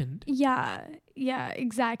 It happened. Yeah,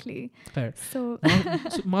 exactly. Fair. So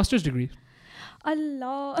master's degree.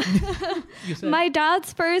 Allah. You said. My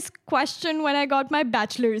dad's first question when I got my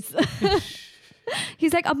bachelor's.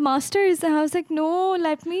 He's like, a master's? And I was like, no,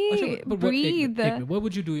 let me breathe. What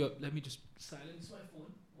would you do let me just silence my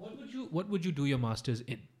phone. What would you do your master's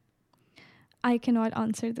in? I cannot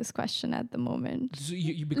answer this question at the moment. So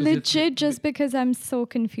just because I'm so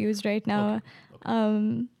confused right now.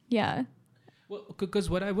 Okay. Yeah. Well, because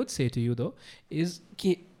what I would say to you though is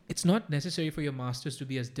it's not necessary for your master's to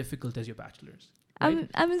be as difficult as your bachelor's. Right?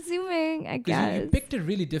 I'm assuming, I guess. You picked a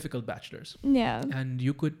really difficult bachelor's. Yeah. And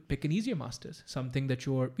you could pick an easier master's, something that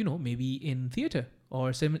you're, maybe in theater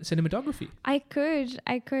or cinematography. I could.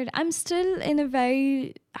 I'm still in a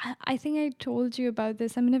very, I think I told you about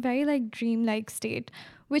this. I'm in a very dreamlike state,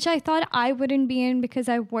 which I thought I wouldn't be in because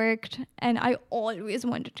I worked and I always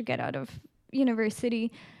wanted to get out of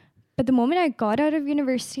university. But the moment I got out of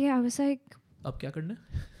university, I was like, अब क्या करना?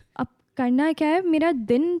 करना क्या है मेरा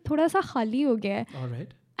दिन थोड़ा सा खाली हो गया है. All right.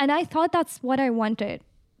 And I thought that's what I wanted,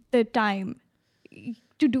 the time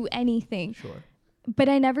to do anything. Sure. But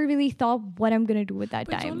I never really thought what I'm going to do with that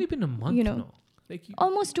time. It's only been a month now.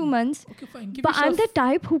 Almost 2 months. Okay, fine. But I'm the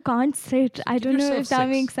type who can't sit. I don't know if that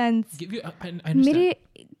makes sense. I understand. मेरे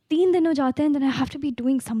 3 दिन हो जाते हैं, then I have to be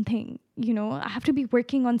doing something. I have to be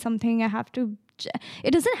working on something.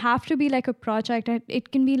 It doesn't have to be like a project.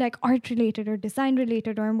 It can be like art related or design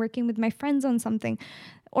related, or I'm working with my friends on something,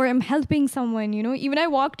 or I'm helping someone, Even I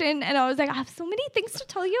walked in and I was like, I have so many things to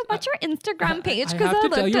tell you about your Instagram page. I have to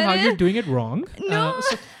tell you how you're doing it wrong. No.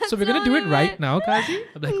 So we're going to do it right now, Kazi?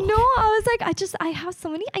 Like, no, I was like, I have so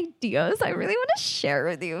many ideas I really want to share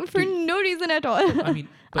with you for no reason at all. I mean,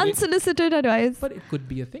 unsolicited advice. But it could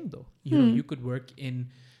be a thing though. You could work in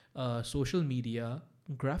social media,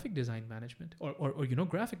 graphic design management, or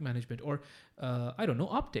graphic management, or I don't know,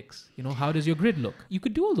 optics. How does your grid look? You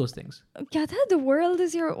could do all those things. Kya tha? The world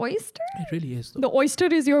is your oyster? It really is though. The oyster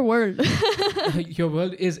is your world. Your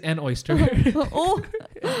world is an oyster.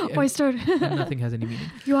 Oyster. And nothing has any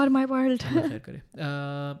meaning. You are my world.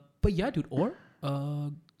 But yeah, dude, or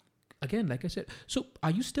again, like I said, so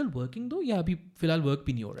are you still working though? Yeah, abhi filhal work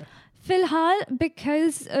bhi nahi ho raha hai. Filhal,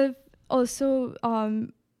 because of also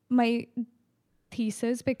my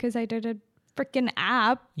thesis, because I did a freaking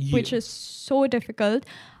app, which is so difficult.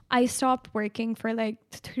 I stopped working for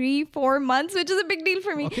 3-4 months, which is a big deal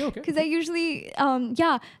for me. Okay. Because I usually,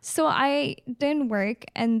 so I didn't work,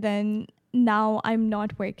 and then now I'm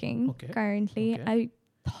not working currently. Okay. I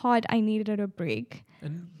thought I needed a break.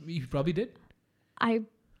 And you probably did? I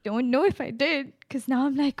don't know if I did, because now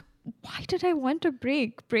I'm like, why did I want a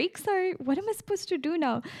break? Breaks are, what am I supposed to do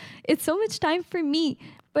now? It's so much time for me,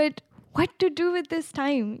 but what to do with this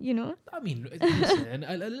time, I mean, listen,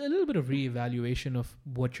 a little bit of reevaluation of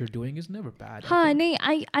what you're doing is never bad.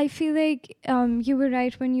 I feel like you were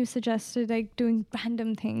right when you suggested doing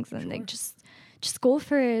random things and just go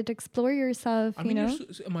for it, explore yourself. I mean,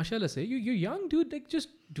 mashallah, say you're young, dude. Just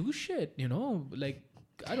do shit.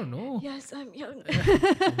 I don't know. Yes, I'm young.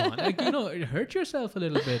 Come on, hurt yourself a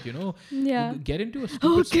little bit. Yeah. Get into a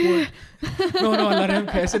stupid sport. No, Allah Rahim,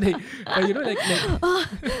 kaise nahi.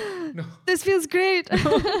 But no. This feels great.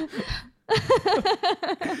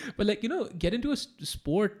 But get into a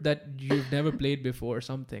sport that you've never played before or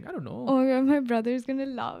something. I don't know. Oh yeah, my brother's gonna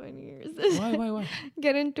laugh when he hears this. Why?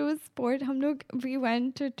 Get into a sport. We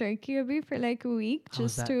went to Turkey abhi for a week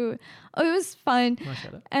it was fun.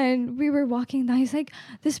 Mashallah. And we were walking down. He's like,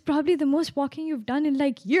 this is probably the most walking you've done in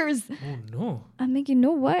years. Oh no. I'm like, you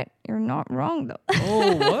know what? You're not wrong though.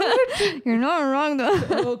 Oh, what? You're not wrong though.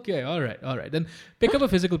 Okay, all right. Then pick up a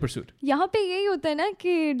physical pursuit. यहाँ पे यही होता है ना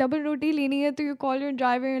कि double रोटी लेनी है तो you call your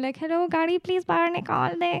driver and you're like, hello, गाड़ी please बाहर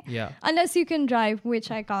निकाल दे. Yeah. Unless you can drive,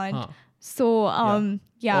 which I can't. So,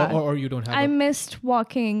 yeah. Or you don't have I missed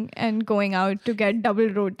walking and going out to get double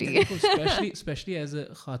roti. especially as a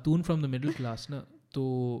khatoon from the middle class, na.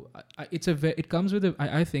 So it comes with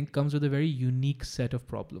I think comes with a very unique set of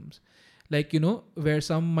problems. Where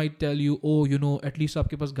some might tell you, oh, at least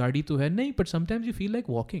aapke paas gaadi to hai. Nahin, but sometimes you feel like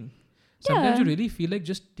walking. Sometimes you really feel like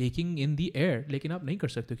just taking in the air. लेकिन आप नहीं कर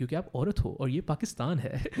सकते क्योंकि आप औरत हो और ये पाकिस्तान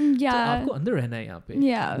है. तो आपको अंदर रहना है यहाँ पे.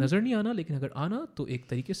 नजर नहीं आना, लेकिन अगर आना तो एक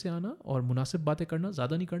तरीके से आना और मुनासिब बातें करना,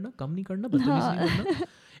 ज़्यादा नहीं करना, कम नहीं करना, बदतमीजी नहीं करना.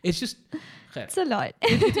 It's just, it's a lot.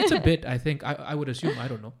 It's a bit, I think. I would assume. I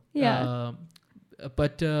don't know. Yeah.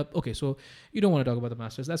 But okay, so you don't want to talk about the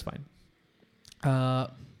masters. That's fine.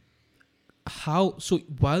 So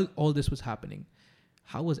while all this was happening,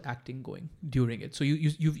 how was acting going during it? So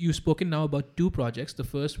you've spoken now about 2 projects. The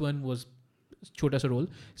first one was Chota Sa Role.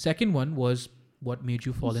 Second one was what made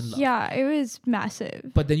you fall in love. Yeah, it was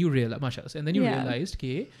massive. But then you realized, mashallah, and then you realized,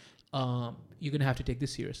 okay, you're gonna have to take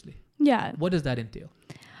this seriously. Yeah. What does that entail?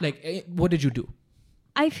 Like, what did you do?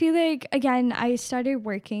 I feel like, again, I started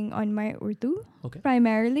working on my Urdu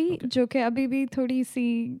primarily, जो कि अभी भी थोड़ी सी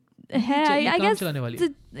है, I guess,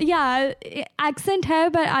 yeah, accent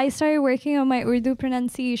है, but I started working on my Urdu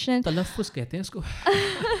pronunciation. तलफ़्फ़ुज़ कहते हैं इसको.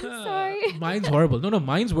 Sorry. Mine's horrible. No,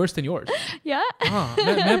 mine's worse than yours. Yeah.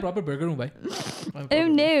 मैं proper burger हूँ भाई. Oh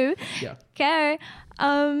no. Yeah. Okay.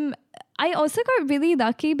 I also got really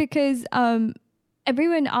lucky because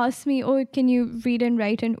everyone asked me, oh, can you read and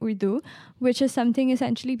write in Urdu? Which is something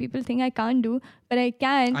essentially people think I can't do, but I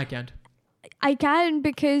can. I can't. I can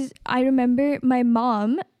because I remember my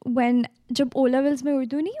mom when जब O levels में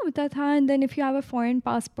उर्दू नहीं होता था, and then if you have a foreign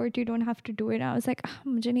passport you don't have to do it. I was like,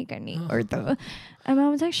 मुझे नहीं करनी Urdu. And I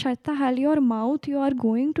was like, shut the hell your mouth, you are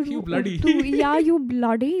going to do you bloody Urdu. Yeah, you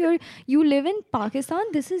bloody. You live in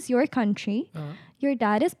Pakistan. This is your country. Your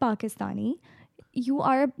dad is Pakistani.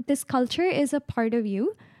 This culture is a part of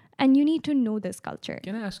you, and you need to know this culture.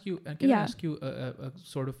 Can I ask you? I ask you a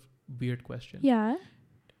sort of weird question? Yeah.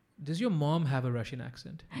 Does your mom have a Russian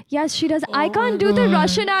accent? Yes, she does. I can't do the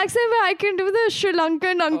Russian accent, but I can do the Sri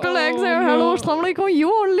Lankan uncle accent. Hello, assalamualaikum.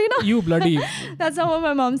 You only know. You bloody. That's how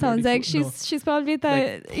my mom sounds like. She's probably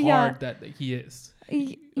the hard that he is.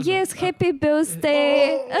 Yes, happy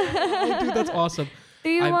birthday. Dude, that's awesome.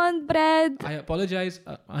 Do you want bread? I apologize,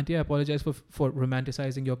 Auntie. I apologize for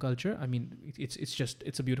romanticizing your culture. I mean,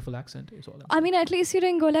 it's a beautiful accent. Is all I'm saying. I mean, at least you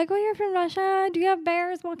didn't go like, oh, you're from Russia. Do you have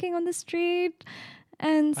bears walking on the street?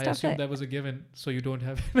 And stuff. I assume that was a given, so you don't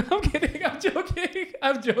have. I'm kidding.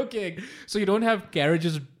 I'm joking. So you don't have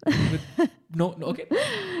carriages with no. Okay.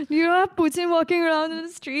 You don't have Putin walking around in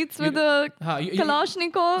the streets with a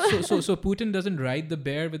Kalashnikov. So Putin doesn't ride the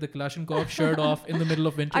bear with the Kalashnikov shirt off in the middle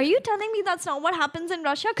of winter. Are you telling me that's not what happens in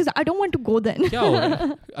Russia? Because I don't want to go then. क्या हो रहा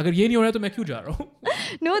है? अगर ये नहीं हो रहा तो मैं क्यों जा रहा हूँ?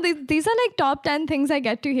 No, these are like top 10 things I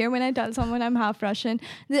get to hear when I tell someone I'm half Russian.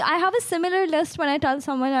 I have a similar list when I tell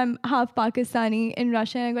someone I'm half Pakistani in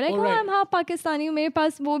Russia. I go like, oh, I'm half Pakistani. मेरे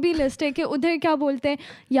पास वो भी list है कि उधर क्या बोलते हैं,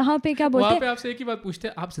 यहाँ पे क्या बोलते हैं. वहाँ पे आपसे एक ही बात पूछते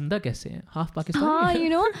हैं, आप जिंदा कैसे हैं? Half Pakistani. हाँ, you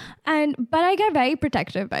know, but I get very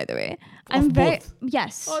protective, by the way. I'm very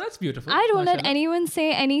yes. Oh, that's beautiful. I don't let anyone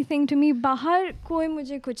say anything to me. बाहर कोई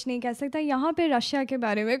मुझे कुछ नहीं कह सकता. यहाँ पे रशिया के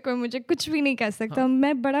बारे में कोई मुझे कुछ भी नहीं कह सकता.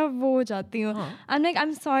 मैं बड़ा वो हो जाती हूँ. I'm like,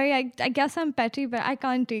 I'm sorry. I guess I'm petty, but I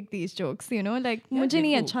can't take these jokes. You know, like मुझे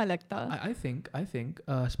नहीं अच्छा लगता. I think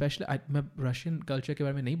especially मैं Russian culture के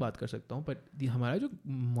बारे में नहीं बात कर सकता हूँ, but हमारा जो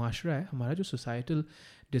माशरा है, हमारा जो societal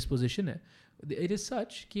disposition है, it is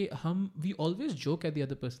such कि we always joke at the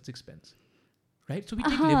other person's expense. Right? So we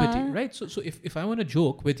take liberty, right? So if I want to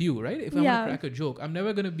joke with you, right? If I want to crack a joke, I'm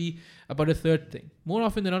never going to be about a third thing. More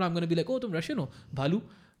often than not, I'm going to be like, oh, tum Russian ho, Bhalu.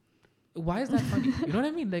 Why is that funny? You know what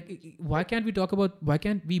I mean? Like, why can't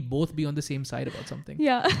we both be on the same side about something?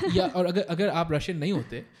 Yeah. Yeah, or agar aap Russian nahi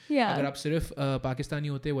hote, agar aap sirf Pakistani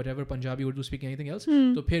hote, whatever, Punjabi, Urdu speaking, anything else,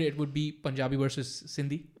 so phir it would be Punjabi versus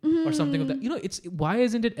Sindhi or something of that. You know, why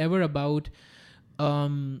isn't it ever about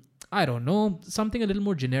I don't know, something a little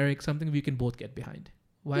more generic, something we can both get behind.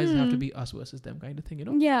 Why does it have to be us versus them kind of thing, you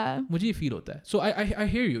know? Yeah. मुझे ये feel होता है. So I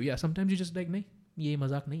hear you. Yeah, sometimes you just like, नहीं, ये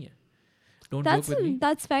मजाक नहीं है. Don't joke with me.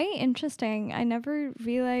 That's very interesting. I never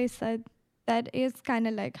realized that is kind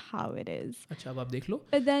of like how it is. अच्छा, अब आप देख लो.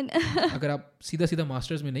 But then अगर आप सीधा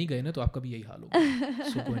मास्टर्स में नहीं गए ना तो आपका भी यही हाल होगा.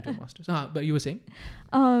 So go into masters. But you were saying?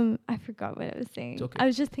 I forgot what I was saying. It's okay. I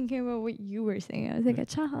was just thinking about what you were saying. I was like,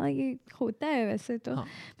 अच्छा हाँ ये होता है वैसे तो.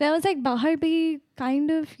 But I was like, बाहर भी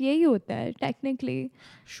kind of यही होता है technically.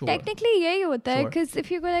 Sure. Technically यही होता है because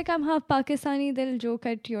if you go like I'm half Pakistani, they'll joke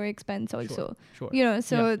at your expense also. Sure. You know,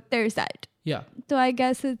 so there's that. Yeah. So I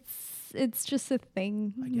guess it's just a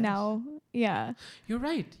thing now. Yeah. You're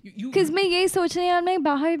right. Because मैं यही सोच रही हूँ मैं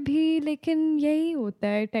बाहर भी लेकिन यही होता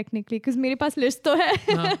है technically because मेरे पास list तो है.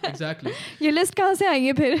 Exactly. ये list कहाँ से आई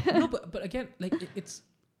है फिर? No, but again, like it's.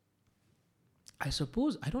 I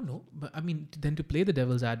suppose, I don't know, but I mean, then to play the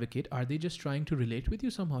devil's advocate, are they just trying to relate with you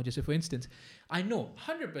somehow? Just for instance, I know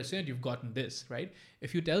 100% you've gotten this, right?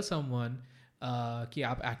 If you tell someone कि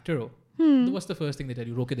आप actor हो, what's the first thing they tell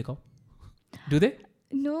you? रोके दिखाओ. Do they?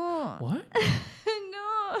 No. What?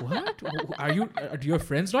 No. What? Do your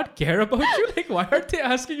friends not care about you? Like, why aren't they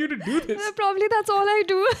asking you to do this? Probably that's all I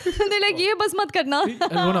do. They're like, ये बस मत करना.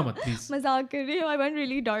 रोना मत, please. मजाक कर रही हूँ. I went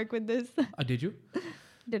really dark with this. Did you?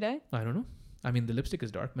 Did I? I don't know. I mean, the lipstick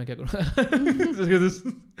is dark. मैं क्या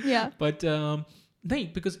करूँ? Yeah. But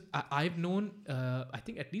नहीं, because I've known I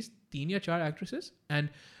think at least 3 या 4 actresses and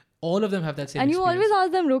all of them have that same and you experience. always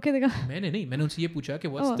ask them रोके देखा. मैंने उनसे ये पूछा कि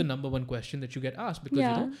what's the number one question that you get asked, because you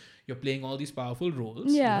know you're playing all these powerful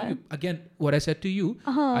roles. Again, what I said to you,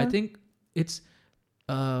 I think it's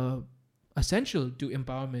essential to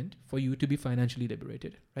empowerment for you to be financially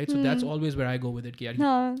liberated, right? So that's always where I go with it कि यार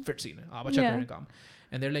fit scene है, आप अच्छा कर रहे हैं काम.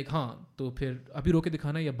 And they're like, हाँ तो फिर अभी रोके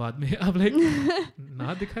दिखाना या बाद में? I'm like,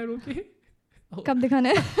 ना दिखाए रोके, कब दिखाना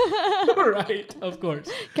है? Right, of course.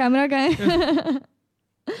 कैमरा कहाँ है?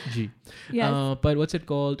 G. Yes. But what's it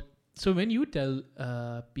called? So when you tell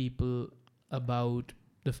people about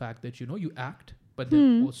the fact that you act, but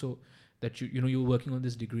then also that you're working on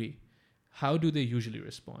this degree, how do they usually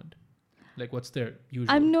respond? Like what's their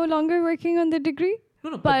usual? I'm no longer working on the degree.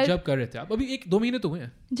 No, but जब कर रहे थे आप, अभी 1-2 महीने तो हुए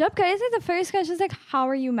हैं. जब कर रहे थे, the first question is like, how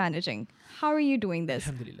are you managing? How are you doing this?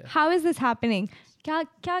 How is this happening? क्या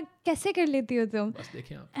कैसे कर लेती हो तुम? बस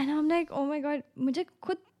देखें आप. And I'm like, oh my god, मुझे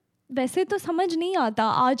खुद वैसे तो समझ नहीं आता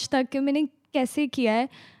आज तक कि मैंने कैसे किया है,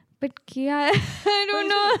 but किया है. I don't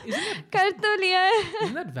know. कर तो लिया है.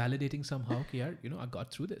 Isn't that validating somehow? कि यार, I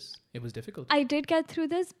got through this. It was difficult. I did get through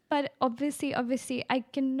this, but obviously, I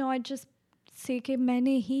cannot just say कि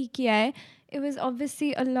मैंने ही किया है. It was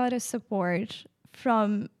obviously a lot of support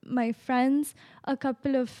from my friends, a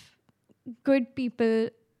couple of good people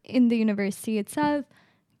in the university itself,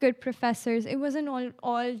 good professors. It wasn't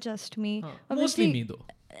all just me. Mostly me though.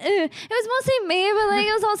 It was mostly me, but like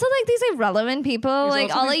it was also like these irrelevant people,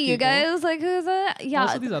 like all of you guys, like who's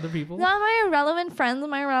also these other people. Not my irrelevant friends,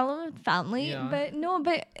 my irrelevant family, but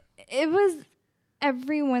it was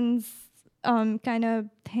everyone's kind of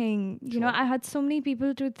thing. You know, I had so many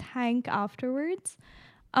people to thank afterwards.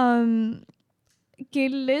 Like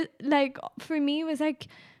for me it was like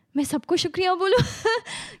मैं सबको शुक्रिया बोलूँ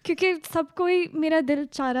क्योंकि सबको ही मेरा दिल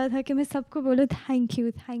चाह रहा था कि मैं सबको बोलूँ thank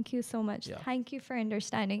you so much, thank you for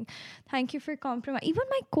understanding, thank you for compromise. Even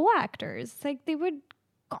my co-actors, like they would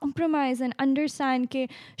compromise and understand कि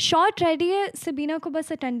shot ready है, सबीना को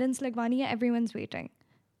बस attendance लगवानी है, everyone's waiting.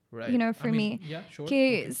 Right. You know, for me, sure.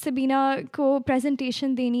 कि सबीना को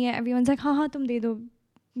presentation देनी है, everyone's like हाँ तुम दे दो.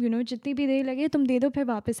 जितनी भी देर लगे तुम दे दो फिर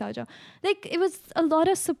वापस आ जाओ. Like it was a lot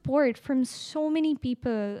of support from so many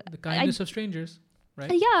people. The kindness of strangers,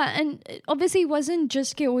 right? Yeah, and obviously it wasn't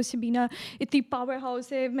just कि ओ सबीना इतनी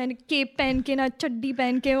powerhouse है, मैंने cape पहन के ना चड्डी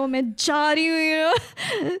पहन के वो मैं जा रही हूँ,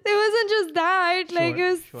 It wasn't just that. Like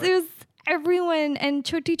it was everyone, and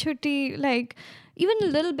छोटी like even a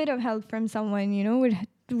little bit of help from someone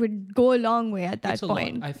would go a long way at that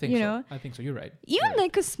point. I think so. I think so. You're right. Even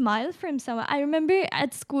like a smile from someone. I remember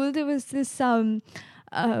at school there was this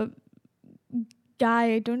guy.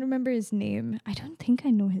 I don't remember his name. I don't think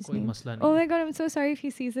I know his name. Oh my god, I'm so sorry if he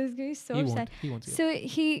sees this. He's so upset. He won't see so it.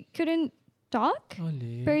 He couldn't talk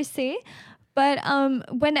per se, but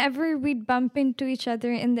whenever we'd bump into each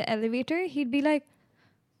other in the elevator, he'd be like,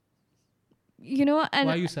 and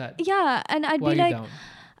why are you sad? Yeah, and I'd why be like, down?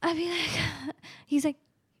 I'd be like, he's like,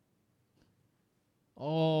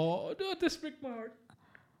 oh, no, this break my heart.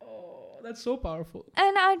 Oh, that's so powerful.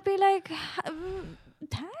 And I'd be like,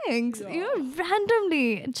 thanks.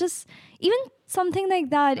 Randomly, just even something like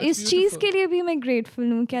that. इस चीज़ के लिए भी मैं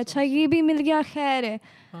grateful हूँ कि अच्छा ये भी मिल गया, खैर है.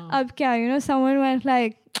 अब क्या, someone went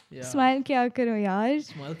like, smile किया करो यार.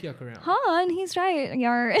 Smile किया करें. हाँ, and he's right,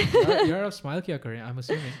 यार. You're smile किया करें, I'm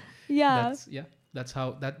assuming. Yeah. That's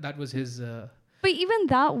how that was his. But even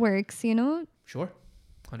that works, Sure,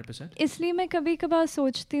 100%. इसलिए मैं कभी कभार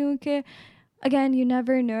सोचती हूँ कि again, you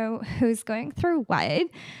never know who's going through what.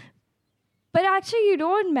 But actually, you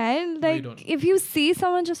don't, man. Like, you don't. if you see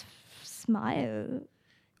someone, just smile.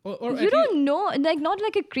 Or you don't know, like, not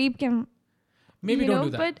like a creep can. Maybe don't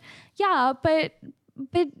do that. But yeah, but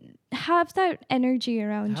have that energy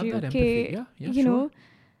around have you. That empathy. Yeah, you know,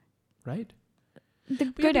 right. The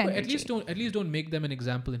good energy. At least don't make them an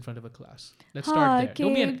example in front of a class. Let's start there.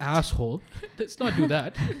 Don't be an asshole. Let's not do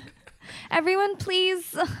that. Everyone,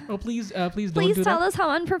 please. Oh, please don't do that. Please tell us how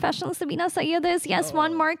unprofessional Sabina Sayyed is. Yes,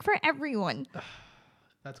 1 mark for everyone.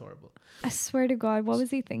 That's horrible. I swear to God, what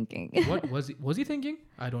was he thinking? What was he thinking?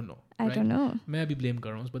 I don't know. I don't know. मैं अभी blame कर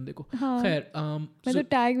रहा हूँ उस बंदे को. खैर, मैं तो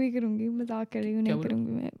tag भी करूँगी, मजाक कर रही हूँ, नहीं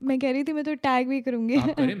करूँगी मैं कह रही थी मैं तो tag भी करूँगी.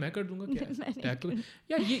 आप करें, मैं कर दूँगा क्या? Tag तो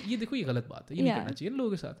यार ये देखो ये गलत बात है, ये नहीं करना चाहिए इन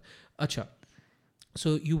लोगों के साथ. अच्छा,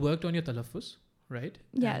 so you worked on your talaffuz, right?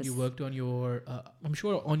 Yes. And you worked on your, I'm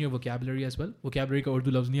sure on your vocabulary as well. Vocabulary का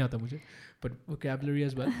उर्दू लफ्ज़ नहीं आता मुझे, but vocabulary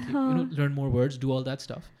as well. Learn more words, do all that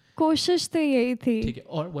stuff. कोशिश तो यही थी. ठीक है.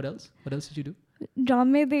 और what else? What else did you do?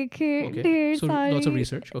 ड्रामे देखे ढेर सारे. Lots of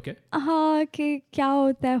research. Okay. हाँ कि क्या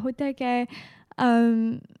होता है क्या है.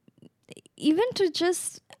 even to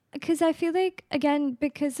just, because I feel like, again,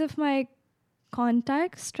 because of my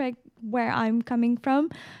context, like where I'm coming from,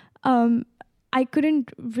 I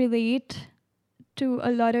couldn't relate to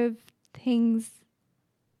a lot of things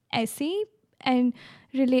essay, and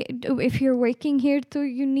relate. If you're working here, so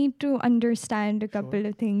you need to understand a couple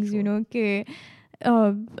of things, you know, ke,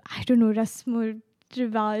 I don't know, rasm or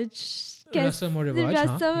rivaj, rasm or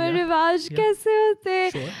rivaj kaise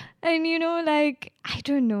hote, and you know, like, I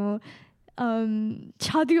don't know,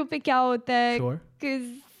 शादियों पे क्या होता है, because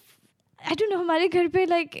I don't know, हमारे घर पे,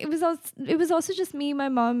 like, it was also just me, my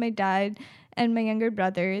mom, my dad, and my younger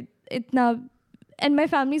brother. इतना, and my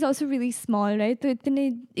family is also really small, right? तो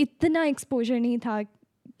इतना exposure नहीं था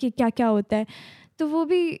कि क्या होता है. तो वो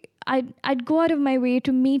भी, I'd go out of my way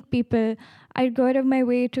to meet people. I'd go out of my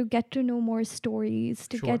way to get to know more stories,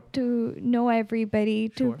 to get to know everybody,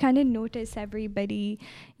 to kind of notice everybody,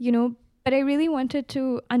 you know. But I really wanted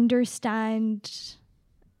to understand,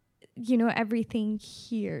 you know, everything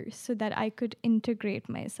here so that I could integrate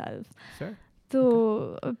myself. Sure.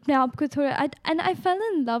 So, and I fell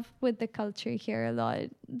in love with the culture here a lot.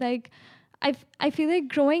 Like, I feel like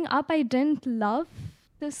growing up, I didn't love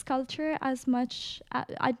this culture as much.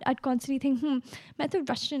 I'd constantly think, मैं तो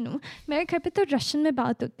Russian हूँ, मेरे घर पे तो Russian में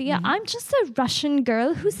बात होती है. I'm just a Russian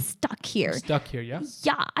girl who's stuck here. Stuck here, yeah?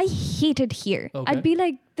 Yeah, I hate it here. Okay. I'd be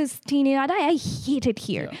like this teenager, I hate it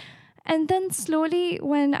here. Yeah. And then slowly,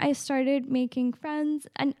 when I started making friends,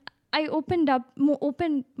 and I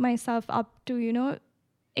opened myself up to, you know,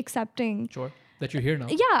 accepting. Sure. That you're here now.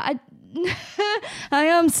 Yeah. I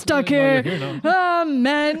am stuck here. You're here now. Oh,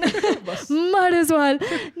 man. Might as well.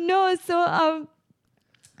 No, so,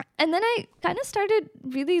 and then I kind of started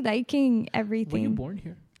really liking everything. Were you born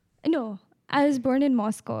here? No, I was born in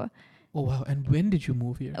Moscow. Oh, wow. And when did you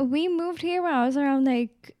move here? We moved here when I was around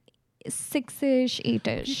like 6-ish,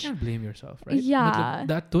 8-ish. You can't blame yourself, right?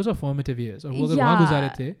 Yeah. Those are formative years. और वो अगर वहाँ गुजारे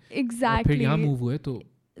थे, exactly. फिर यहाँ move हुए तो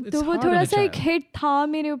तो वो थोड़ा सा एक hit था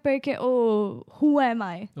मेरे ऊपर कि oh, who am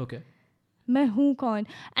I? Okay. मैं हूँ कौन?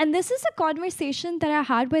 And this is a conversation that I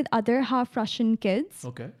had with other half Russian kids.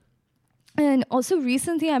 Okay. And also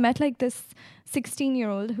recently I met like this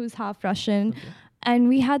 16-year-old who's half Russian. Okay. And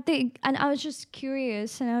we had and I was just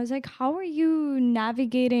curious, and I was like, how are you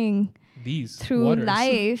navigating these through waters?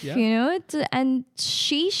 life, yeah. you know? And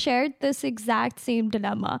she shared this exact same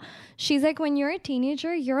dilemma. She's like, when you're a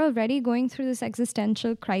teenager, you're already going through this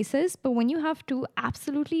existential crisis, but when you have two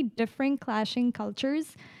absolutely different clashing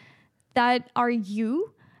cultures that are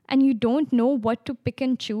you, and you don't know what to pick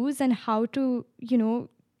and choose and how to, you know,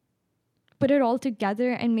 put it all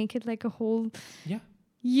together and make it like a whole. Yeah.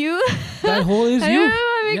 You. That whole is you. I don't know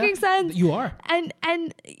if I'm making sense. You are.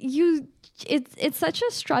 And you, it's such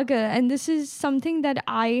a struggle, and this is something that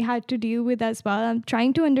I had to deal with as well. I'm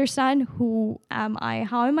trying to understand who am I,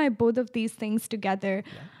 how am I both of these things together,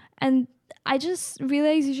 and I just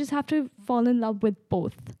realized you just have to fall in love with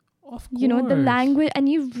both. Of course. You know, the language, and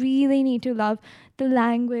you really need to love the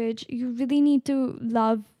language. You really need to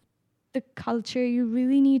love the culture. You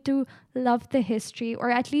really need to love the history, or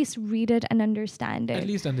at least read it and understand it. At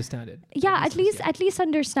least understand it. Yeah, at least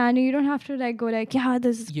understand it. You don't have to like go like, yeah,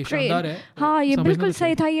 this is great. हाँ, ये बिल्कुल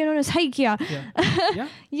सही था, ये उन्होंने सही किया. Yeah.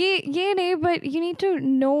 ये नहीं, but you need to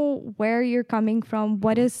know where you're coming from.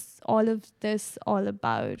 What is all of this all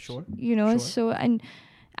about? Sure. You know, so, and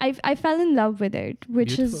I fell in love with it,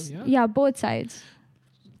 which Beautiful, is, yeah, both sides.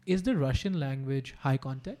 Is the Russian language high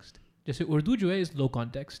context? जैसे उर्दू जो है is low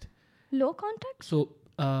context. Low context? So,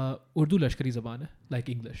 Urdu lashkari zaban hai, like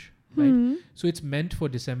English, right? So it's meant for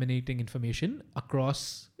disseminating information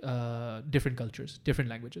across different cultures, different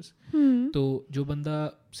languages. तो जो बंदा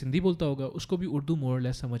सिंधी बोलता होगा उसको भी उर्दू more or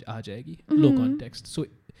less समझ आ जाएगी. Low context. So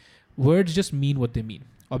words just mean what they mean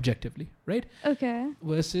objectively, right? Okay.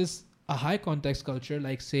 Versus a high context culture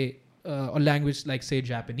like say or language like say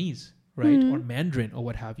Japanese, right, or Mandarin or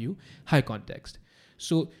what have you, high context.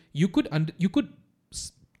 So you could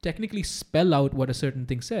technically spell out what a certain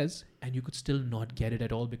thing says, and you could still not get it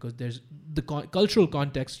at all because there's the cultural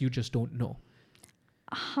context you just don't know.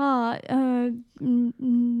 No.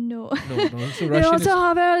 No. So Russian also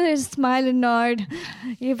have a smile and nod.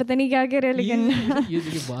 ये पता नहीं क्या कह रहे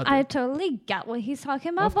लेकिन I totally get what he's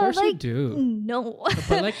talking about. Of course but like, you do. No.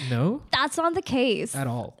 But like no. That's not the case. At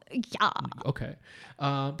all. Yeah. Okay.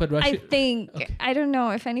 But Russian. I think I don't know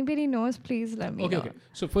if anybody knows. Please let me know. Okay.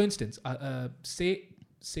 So for instance,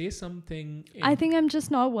 say something. I think I'm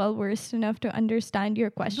just not well versed enough to understand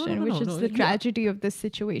your question, which is the tragedy of this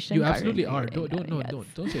situation. You absolutely are.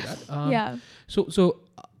 Don't say that. Yeah. So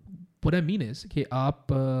what I mean is, okay,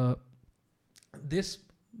 this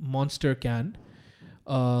monster can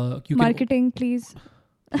Marketing, please.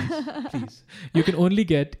 Please. You can only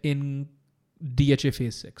get in DHA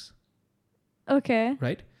phase 6. Okay.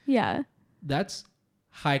 Right? Yeah. That's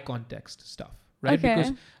high context stuff. Right? Okay.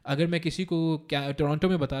 Because अगर मैं किसी को Toronto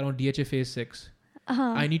में बता रहा हूँ DHA phase 6,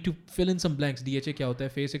 I need to fill in some blanks. DHA क्या होता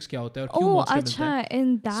है, phase 6 क्या होता है, और क्यों monster मिलता है.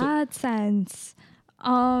 In that sense.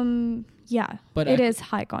 Yeah. But it is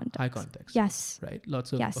high context. High context. Yes. Right?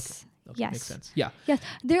 Lots of... Yes. Okay. Yes. Makes sense. Yeah. Yes.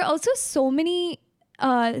 There are also so many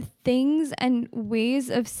things and ways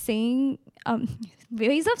of saying things.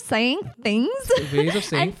 Ways of saying and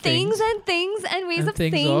things and things and ways of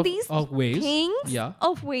saying these ways. Things Yeah.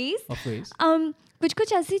 of ways. Of ways.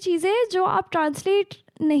 कुछ ऐसी चीजें हैं जो आप translate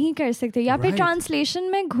नहीं कर सकते या फिर ट्रांसलेशन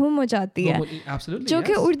में घूम हो जाती है, जो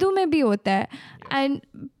कि उर्दू में भी होता है. एंड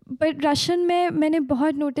बट रशियन में मैंने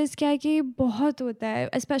बहुत नोटिस किया है कि बहुत होता है,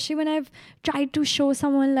 specially when I have tried to show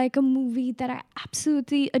someone like a movie that I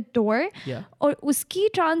absolutely adore, और उसकी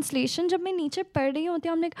ट्रांसलेशन जब मैं नीचे पढ़ रही होती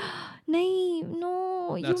हूँ, I'm like, नहीं,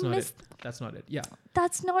 no, you missed. That's not it. Yeah.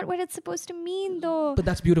 That's not what it's supposed to mean, though. But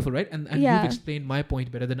that's beautiful, right? And you've explained my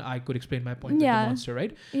point better than I could explain my point with the monster,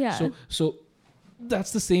 right? Yeah. So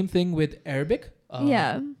that's the same thing with Arabic.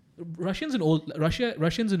 Russian's an old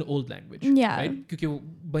language. Yeah. Right? क्योंकि वो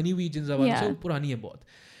बनी हुई जिन ज़बान से पुरानी है बहुत,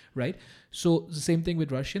 right? So the same thing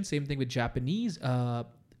with Russian, same thing with Japanese.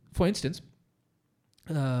 For instance,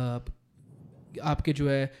 आपके जो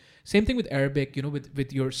है, same thing with Arabic, you know,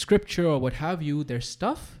 with your scripture or what have you, there's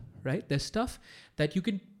stuff, right? There's stuff that you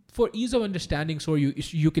can, for ease of understanding, so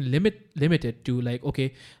you can limit it to like,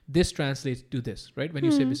 okay, this translates to this, right? When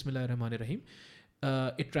you say Bismillah ar-Rahman ar-Rahim,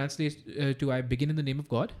 it translates to I begin in the name of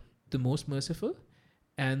God, the most merciful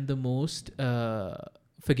and the most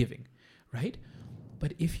forgiving, right?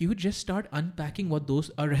 But if you just start unpacking what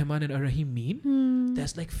those ar-Rahman and ar-Rahim mean,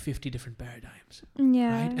 there's like 50 different paradigms,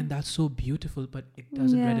 right? And that's so beautiful, but it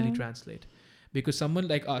doesn't readily translate, because someone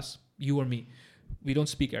like us, you or me, we don't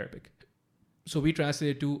speak Arabic, so we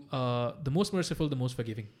translate it to the most merciful, the most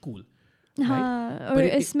forgiving. Cool. Right? और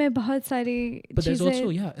इसमें बहुत सारी but there's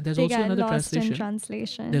also there's also another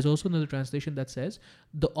translation. There's also another translation that says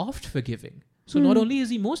the oft forgiving. So not only is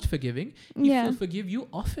he most forgiving, he will forgive you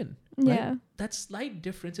often. Right? That slight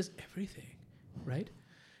difference is everything, right?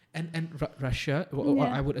 And Russia, or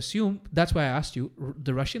I would assume, that's why I asked you,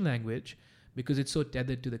 the Russian language, because it's so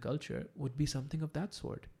tethered to the culture, would be something of that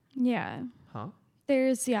sort. Yeah. Huh?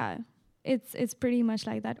 There's it's pretty much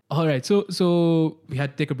like that. All right, so we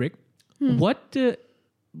had to take a break.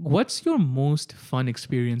 What's your most fun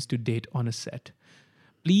experience to date on a set?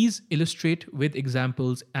 Please illustrate with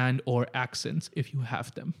examples and or accents if you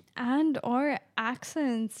have them. And or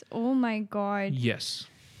accents. Oh my God. Yes.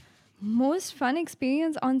 Most fun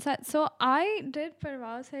experience on set. So I did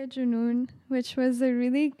Parwaaz Hai Junoon, which was a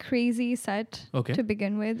really crazy set to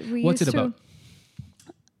begin with. What's it about?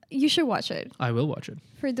 You should watch it. I will watch it.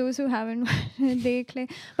 For those who haven't watched it.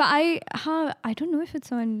 But I don't know if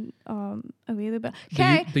it's on available.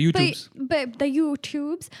 The YouTubes. But the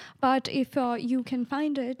YouTubes. But if you can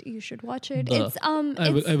find it, you should watch it. I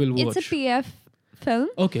will watch. It's a PF film.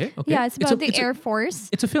 Okay. Yeah, it's about the Air Force.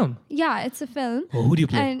 It's a film. Yeah, it's a film. Oh, who do you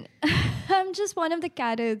play? And I'm just one of the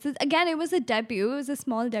cadets. Again, it was a debut. It was a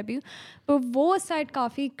small debut. But wo side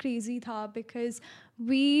काफी crazy tha, because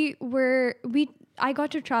I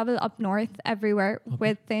got to travel up north everywhere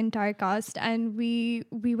with the entire cast, and we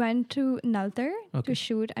went to Naltar to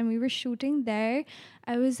shoot, and we were shooting there.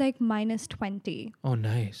 I was like -20. Oh,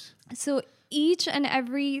 nice. So each and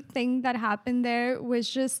everything that happened there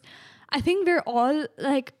was just, I think we're all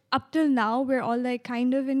like, up till now, we're all like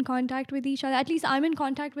kind of in contact with each other. At least I'm in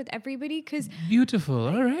contact with everybody. Beautiful.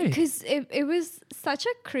 All right. Because it was such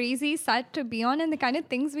a crazy set to be on, and the kind of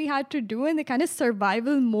things we had to do, and the kind of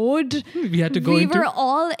survival mode we had to go into. We were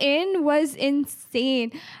all in was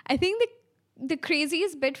insane. I think the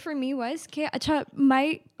craziest bit for me was my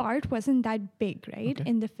part wasn't that big, right,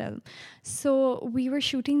 in the film. So we were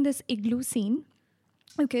shooting this igloo scene.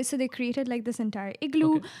 Okay, so they created like this entire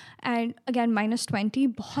igloo, and again -20,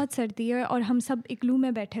 बहुत सर्दी है, और हम सब igloo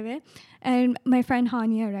में बैठे हुए, and my friend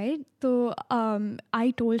Hania, right? So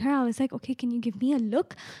I told her, I was like, okay, can you give me a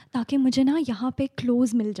look, ताकि मुझे ना यहाँ पे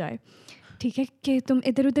close मिल जाए, ठीक है, कि तुम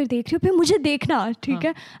इधर उधर देख रही हो, फिर मुझे देखना, ठीक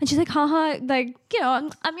है? And she's like, हाँ, like, you know,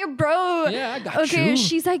 I'm your bro. Yeah, I got you.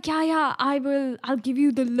 She's like, yeah, I'll give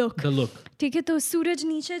you the look. The look. ठीक है, तो सूरज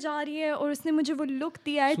नीचे जा रही है, और उसने मुझे वो लुक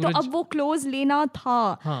दिया है, तो अब वो क्लोज लेना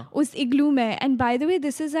था उस इग्लू में. And by the way,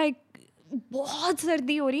 this is like बहुत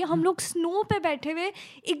सर्दी हो रही है, हम लोग स्नो पे बैठे हुए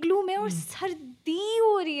इग्लू में, और सर्दी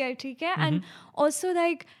हो रही है, ठीक है. And also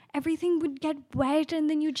like everything would get wet and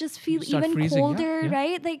then you just feel even freezing, colder,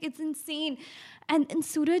 right? Like it's insane. And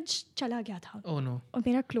Suraj chala gaya tha. Oh no. Or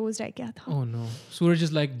mera clothes reh gaya tha. Oh no. Suraj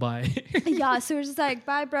is like, bye. Yeah, Suraj is like,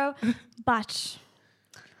 bye bro. But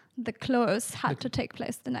the clothes had to take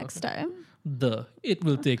place the next time. It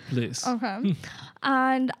will take place. Okay.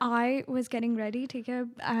 And I was getting ready, take it,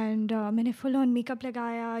 and मैंने full on makeup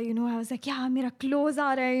लगाया. You know, I was like, yeah, मेरा clothes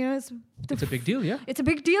आ रहा है. You know, it's a big deal, yeah. It's a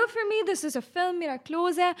big deal for me. This is a film. मेरा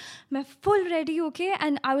clothes है. मैं full ready, okay.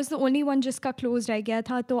 And I was the only one जिसका clothes रह गया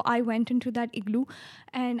था. So I went into that igloo,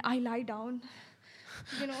 and I lie down.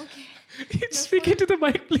 You know, okay. Speaking to the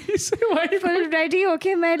mic, please. Full ready,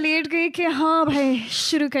 okay. मैं late गई कि हाँ भाई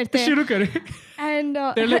शुरू करते हैं. शुरू करें. And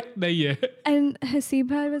they're like, नहीं है. And Haseeb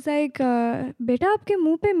bhai was like, बेटा आपके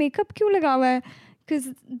मुंह पे makeup क्यों लगा हुआ है? Because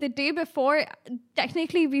the day before,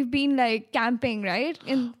 technically we've been like camping, right?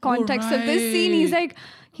 In context of this scene,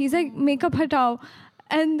 he's like makeup हटाओ.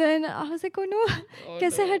 And then I was like, oh no,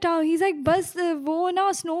 कैसे हटाओ? He's like, बस वो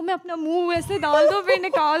ना snow में अपना मुंह वैसे डाल दो, फिर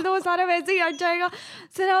निकाल दो, सारा वैसे ही हट जाएगा.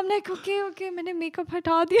 So I'm like, okay, मैंने makeup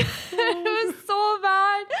हटा दिया. It was so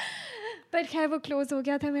bad. But खैर वो close हो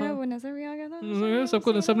गया था मेरा, वो नजर भी आ गया था.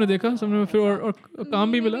 सबने देखा, सबने फिर और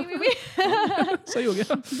काम भी मिला. सही हो गया.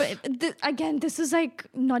 But again, this is like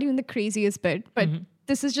not even the craziest bit, but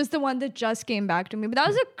this is just the one that just came back to me. But that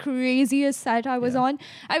was the craziest set I was on.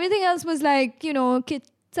 Everything else was like, you know,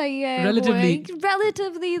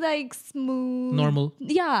 relatively like smooth, normal.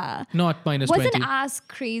 Yeah, not minus wasn't 20. as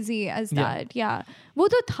crazy as that. Yeah. वो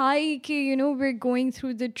तो था ही कि, you know, we're going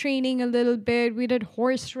through the training a little bit. We did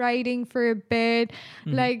horse riding for a bit.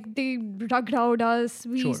 Like they rugged out us.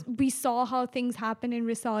 We saw how things happen in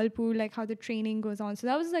Risalpur, like how the training goes on. So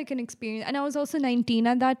that was like an experience. And I was also 19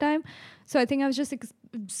 at that time. So I think I was just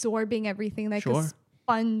absorbing everything like a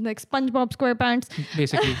sponge, like SpongeBob SquarePants.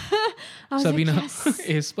 Basically. Sabina like, yes,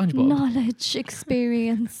 is SpongeBob. Knowledge,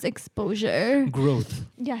 experience, exposure. Growth.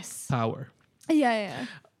 Yes. Power. Yeah.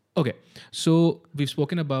 Okay, so we've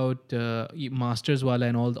spoken about Masters Wala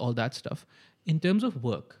and all that stuff. In terms of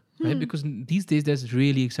work, right? Because these days there's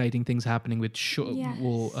really exciting things happening with short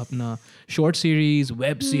series,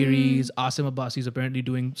 web series. Asim Abbasi is apparently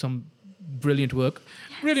doing some brilliant work.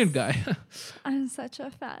 Yes. Brilliant guy. I'm such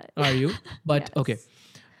a fan. Are you? But yes. Okay.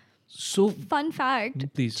 So fun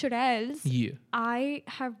fact, please. Churels, yeah. I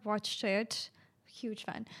have watched it. Huge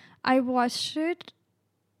fan. I watched it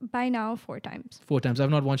by now 4 times. 4 times. I've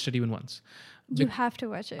not watched it even once. You have to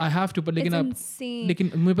watch it. I have to, but it's insane.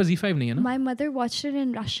 Lekin मेरे पास Z5 नहीं है ना? My mother watched it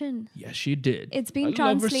in Russian. Yes, she did. It's been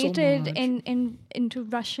translated into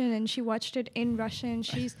Russian, and she watched it in Russian.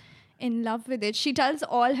 She's in love with it. She tells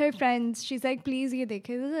all her friends, she's like, please ye dekhe.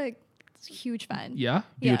 This is like a huge fan. Yeah?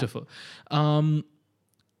 Beautiful. Yeah.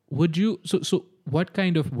 Would you, so what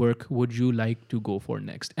kind of work would you like to go for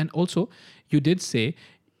next? And also, you did say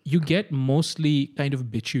you get mostly kind of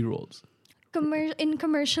bitchy roles. In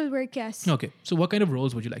commercial work, yes. Okay. So what kind of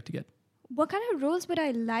roles would you like to get? What kind of roles would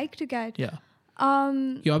I like to get? Yeah.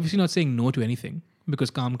 You're obviously not saying no to anything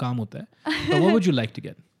because kaam hota hai. But what would you like to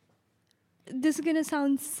get? This is going to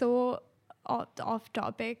sound so off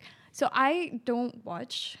topic. So I don't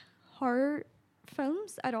watch horror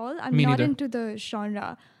films at all. I'm not into the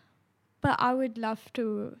genre. But I would love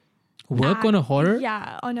to work on a horror?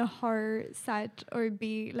 Yeah, on a horror set, or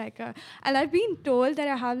be like a... And I've been told that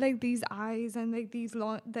I have like these eyes and like these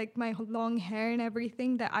long, like my long hair and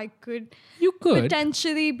everything, that I could... You could.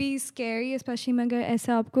 Potentially be scary, especially magar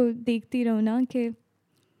aisa aapko dekhti raho na ke...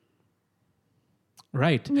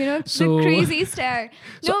 Right. You know, the crazy stare.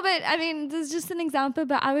 No, but I mean, this is just an example,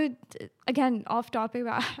 but I would, again, off topic,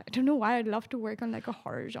 but I don't know why I'd love to work on like a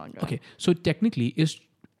horror genre. Okay, so technically, is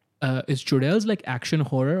Churels like action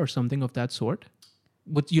horror or something of that sort?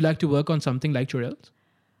 Would you like to work on something like Churels?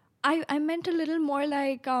 I meant a little more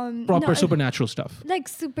like... proper supernatural stuff. Like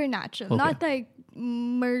supernatural, not like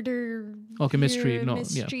murder. Okay, mystery.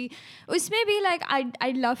 Mystery. Yeah. It may be like,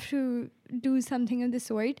 I'd love to do something of the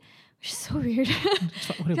sort. Which is so weird.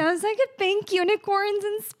 Sounds like a pink unicorns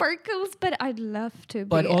and sparkles, but I'd love to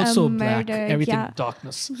be also a black, murder. everything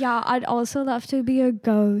darkness. Yeah, I'd also love to be a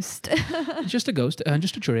ghost. Just a ghost,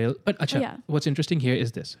 just a Churel. But what's interesting here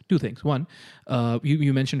is this. 2 things. One,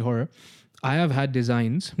 you mentioned horror. I have had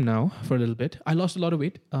designs now for a little bit. I lost a lot of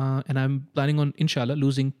weight, and I'm planning on, inshallah,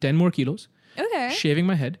 losing 10 more kilos. Okay. Shaving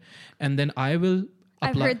my head, and then I will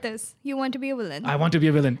I've heard this. You want to be a villain. I want to be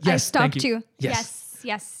a villain. Yes, I stopped thank you.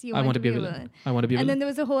 Yes, you I want to be a villain. I want to be a villain. And then there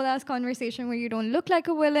was a whole ass conversation where you don't look like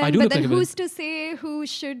a villain. I do but look then like a villain. who's to say who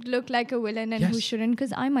should look like a villain and who shouldn't?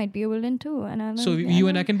 Because I might be a villain too. And I'm so you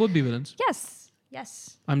and I can both be villains. Yes.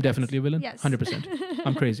 Yes. I'm definitely a villain. Yes. 100%.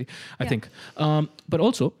 I'm crazy, I Yeah. think. But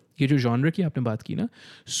also, ये जो genre की आपने बात की ना,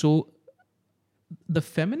 so the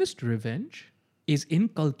feminist revenge is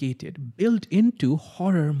inculcated, built into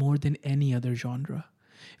horror more than any other genre.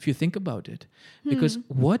 If you think about it. Because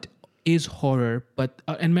what is horror? But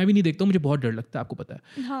and मैं भी नहीं देखता हूँ, मुझे बहुत डर लगता है, आपको पता है.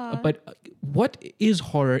 But what is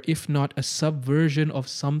horror if not a subversion of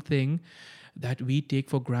something that we take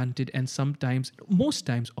for granted and sometimes, most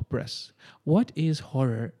times, oppress? What is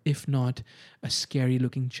horror if not a scary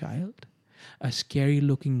looking child? A scary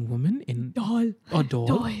looking woman in a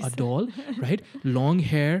doll, right? Long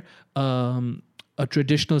hair, a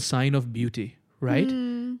traditional sign of beauty, right?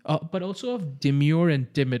 But also of demure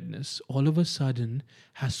and timidness, all of a sudden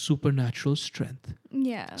has supernatural strength.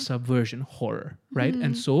 Yeah. Subversion, horror, right?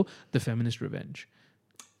 And so the feminist revenge.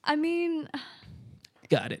 I mean,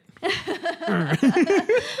 Got it.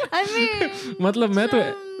 I mean, मतलब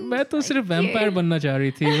मैं तो सिर्फ vampire बनना चाह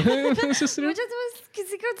रही थी. मुझे तो बस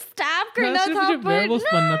किसी को स्टैब करना था, मुझे werewolf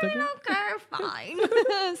बनना था क्या? Okay, fine.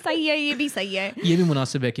 सही है, ये भी सही है. ये भी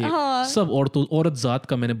मुनासिब है कि सब औरत जात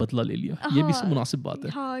का मैंने बदला ले लिया. ये भी मुनासिब बात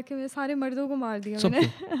है. हाँ, कि मैं सारे मर्दों को मार दिया सबको.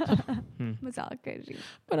 मैंने. मजाक कर रही हूँ.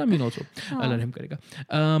 But I mean also, Allah rahim karega.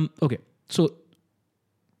 Okay, so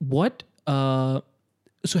what?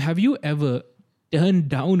 So have you ever turned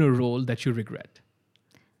down a role that you regret?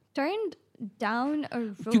 Turned down a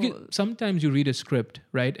role. Because sometimes you read a script,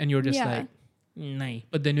 right, and you're just like, nahi.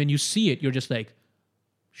 But then when you see it, you're just like,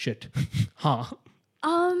 shit. Huh.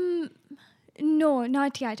 No,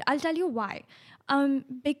 not yet. I'll tell you why.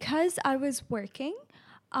 Because I was working,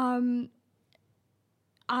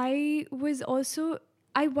 I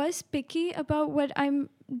was picky about what I'm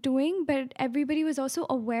doing, but everybody was also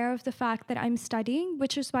aware of the fact that I'm studying,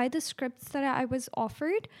 which is why the scripts that I was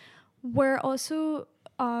offered were also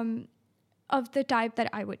of the type that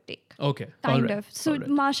I would take. Okay. Kind of. So,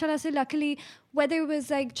 mashallah se, luckily, whether it was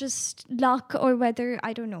like just luck or whether,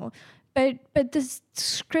 I don't know, but the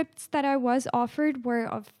scripts that I was offered were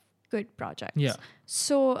of good projects. Yeah.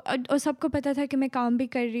 So, sabko pata tha ki main kaam bhi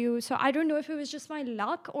kar rahi hu. So, I don't know if it was just my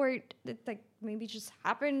luck or it like maybe just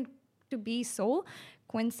happened to be so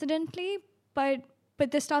coincidentally, but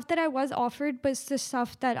the stuff that I was offered was the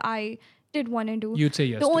stuff that I did want to do. You'd say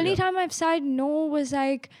yes. The only time I've said no was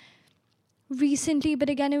like recently, but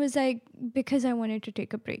again, it was like because I wanted to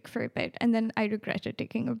take a break for a bit, and then I regretted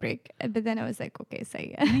taking a break. But then I was like, okay,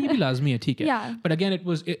 sahi hai. Ye bhi lazmi hai, theek hai. Yeah. But again, it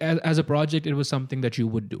was as a project, it was something that you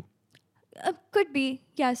would do. Could be,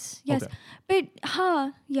 yes. Okay. But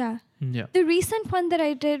yeah. Yeah. The recent one that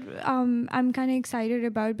I did, I'm kind of excited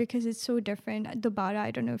about because it's so different. Dobara, I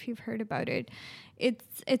don't know if you've heard about it.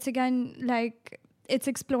 It's again like it's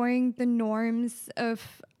exploring the norms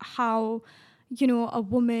of how, a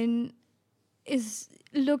woman is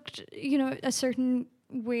looked, a certain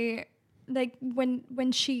way, like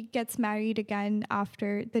when she gets married again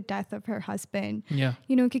after the death of her husband. Yeah.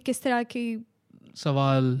 कि किस तरह की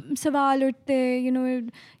सवाल उठते,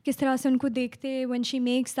 किस तरह से उनको देखते when she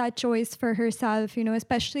makes that choice for herself,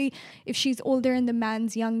 especially if she's older and the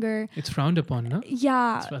man's younger. It's frowned upon, no?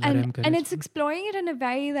 Yeah, and it's exploring it in a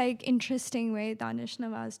very like interesting way. Danish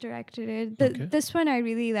Nawaz directed it. This one I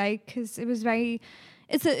really like because it was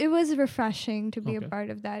it was refreshing to be a part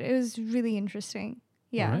of that. It was really interesting.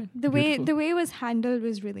 Yeah, right. the way it was handled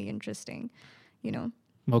was really interesting.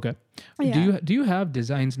 Okay. Yeah. Do you have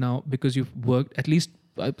designs now, because you've worked at least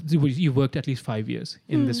 5 years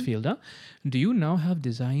in this field, huh? Do you now have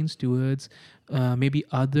designs towards maybe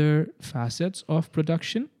other facets of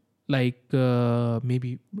production, like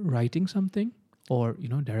maybe writing something or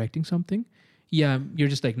directing something? Yeah, you're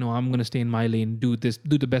just like, no, I'm going to stay in my lane, do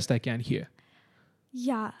the best I can here.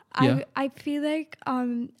 Yeah. I feel like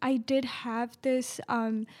I did have this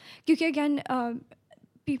because again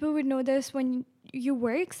people would know this when you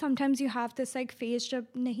work, sometimes you have this like phase jab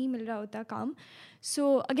nahi mil raha hota kaam.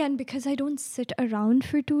 So again, because I don't sit around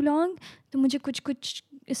for too long,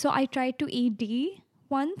 so I tried to AD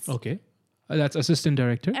once. Okay. That's assistant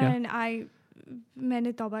director. And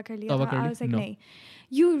maine tauba kar liya tha. I was like, nahi.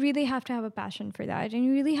 You really have to have a passion for that, and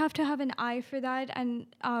you really have to have an eye for that, and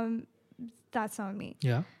that's not me.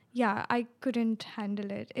 Yeah. Yeah, I couldn't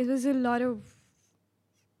handle it. It was a lot of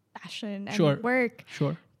passion and work.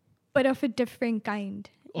 Sure. But of a different kind.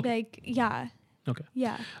 Okay. Like, yeah. Okay.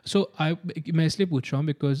 Yeah. So मैं इसलिए पूछ रहा हूँ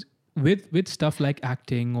because with stuff like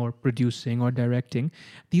acting or producing or directing,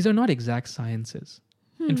 these are not exact sciences.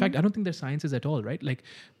 In fact, I don't think they're sciences at all, right? Like,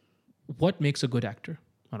 what makes a good actor?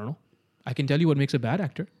 I don't know. I can tell you what makes a bad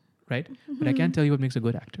actor, right? But I can't tell you what makes a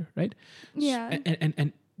good actor, right? Yeah.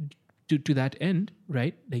 And to that end,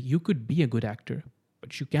 right? Like, you could be a good actor,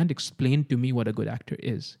 but you can't explain to me what a good actor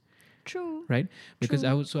is. True. Right? Because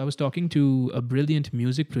I was talking to a brilliant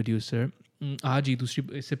music producer. आज ही दूसरी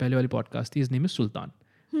इससे पहले वाली podcast थी. His name is Sultan.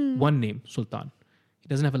 One name, Sultan. He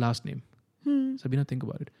doesn't have a last name. Sabina, think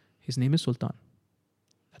about it. His name is Sultan.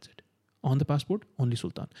 That's it. On the passport, only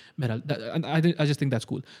Sultan. I just think that's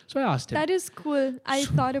cool. So I asked him. That is cool. I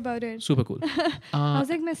thought about it. Super cool. I was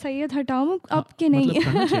like, मैं सैयद हटाऊँ अब के नहीं. मतलब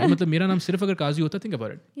करना चाहिए. मतलब मेरा नाम सिर्फ अगर काजी होता, think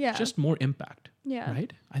about it. Yeah. Just more impact. Yeah.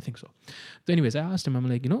 Right? I think so. So anyways, I asked him, I'm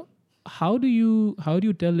like, how do you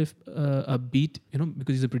tell if a beat,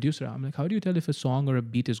 because he's a producer, I'm like, how do you tell if a song or a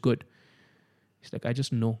beat is good? He's like, I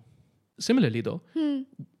just know. Similarly though,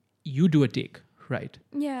 you do a take, right?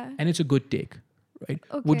 Yeah. And it's a good take, right?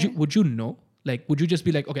 Okay. Would you know? Like, would you just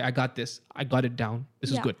be like, okay, I got this. I got it down.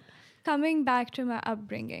 This is good. Coming back to my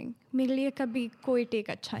upbringing, मेरे लिए कभी कोई take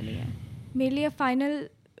अच्छा नहीं है. मेरे लिए final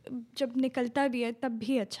जब निकलता भी है तब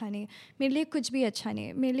भी अच्छा नहीं है. मेरे लिए कुछ भी अच्छा नहीं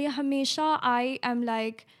है. मेरे लिए हमेशा I am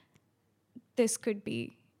like, this could be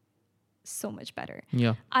so much better.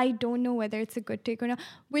 Yeah. I don't know whether it's a good take or not,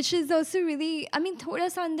 which is also really, I mean, थोड़ा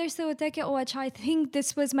सा अंदर से होता है कि oh अच्छा, I think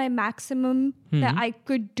this was my maximum that I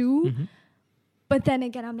could do. But then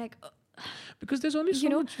again, I'm like, because there's only so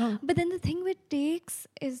much. But then the thing with takes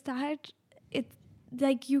is that it's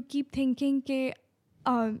like you keep thinking कि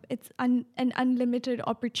it's an unlimited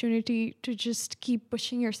opportunity to just keep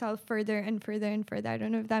pushing yourself further and further and further. I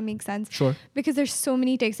don't know if that makes sense. Sure. Because there's so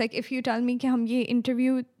many takes. Like if you tell me कि हम ये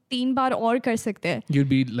interview 3 बार और कर सकते हैं, you'd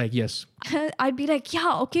be like, yes. I'd be like,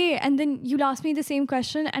 yeah, okay. And then you'll ask me the same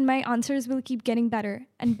question and my answers will keep getting better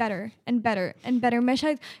and better and better and better. मैं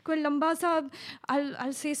शायद कोई लंबा सा,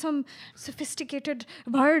 I'll say some sophisticated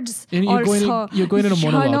words. And you're going in a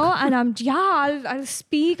monologue. And I'll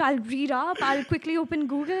speak, I'll read up, I'll quickly open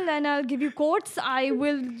Google and I'll give you quotes. I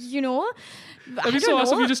will, That'd be so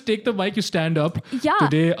awesome. You just take the mic, you stand up. Yeah.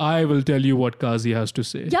 Today I will tell you what Kazi has to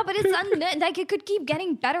say. Yeah, but it's like it could keep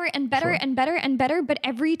getting better and better and better and better. But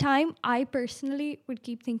every time I personally would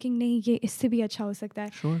keep thinking, नहीं ये इससे भी अच्छा हो सकता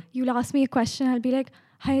है. Sure. You'll ask me a question, I'll be like,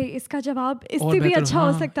 hey, इसका जवाब इससे भी अच्छा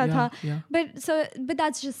हो सकता था. But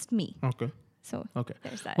that's just me. Okay. So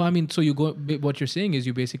there's that. Well, I mean, so what you're saying is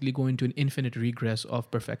you basically go into an infinite regress of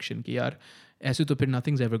perfection. कि यार ऐसे तो फिर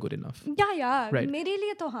nothing's ever good enough. Yeah. Right. मेरे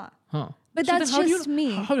लिए तो हाँ. So But that's just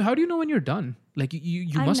me. How do you know when you're done? Like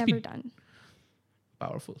you must be. I'm never done.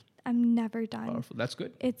 Powerful. I'm never done. Powerful. That's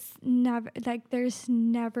good. It's never, like there's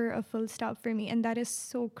never a full stop for me. And that is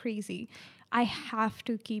so crazy. I have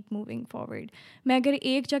to keep moving forward. मैं अगर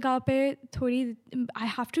एक जगह पे थोड़ी, I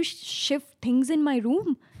have to shift things in my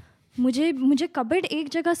room. मुझे cupboard एक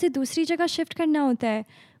जगह से दूसरी जगह शिफ्ट करना होता है.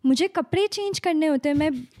 मुझे कपड़े चेंज करने होते हैं.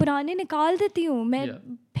 मैं पुराने निकाल देती हूँ. मैं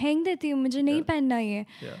फेंक देती हूँ. मुझे नहीं पहनना ये.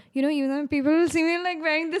 Even people see me like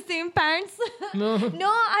wearing the same pants. No,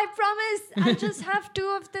 I promise. I just have 2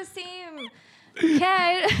 of the same.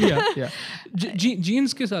 Yeah.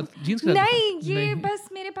 Jeans के साथ नहीं, ये बस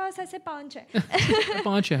मेरे पास ऐसे 5 है.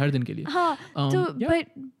 5 है हर दिन के लिए. हाँ. तो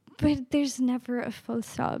but there's never a full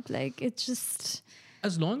stop. Like it's just.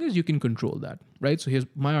 As long as you can control that, right? So here's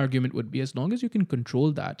my argument would be, as long as you can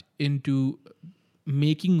control that into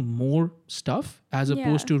making more stuff as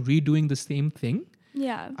opposed to redoing the same thing,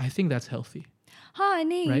 I think that's healthy. हाँ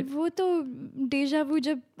नहीं, right? वो तो deja vu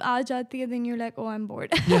जब आ जाती है, then you're like, oh, I'm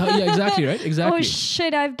bored. Yeah, exactly, right? Exactly. Oh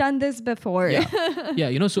shit, I've done this before.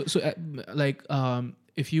 Yeah, so like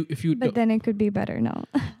if you but then it could be better now.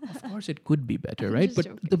 Of course it could be better, right?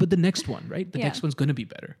 But the next one, right? The next one's going to be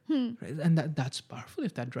better. Right? And that's powerful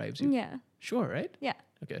if that drives you. Yeah. Sure, right? Yeah.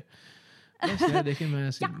 Okay.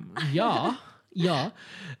 Yeah.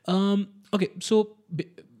 Okay, so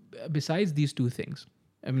besides these 2 things,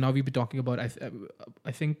 now we've been talking about,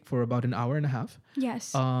 I think, for about an hour and a half.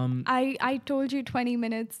 Yes. I told you 20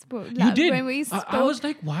 minutes. You did. When we spoke. I was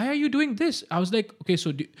like, why are you doing this? I was like, okay,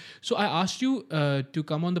 so I asked you to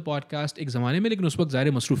come on the podcast एक ज़माने में, लेकिन उस वक्त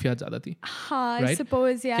ज़ाहिर मसरूफियात ज़्यादा थी. Right? I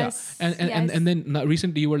suppose, yes. Yeah. And then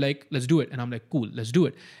recently you were like, let's do it. And I'm like, cool, let's do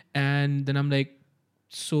it. And then I'm like,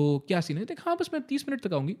 so क्या सीन है? like, हाँ, बस मैं 30 मिनट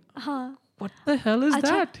तक आऊँगी. हाँ. What the hell is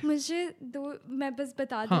that? मैं बस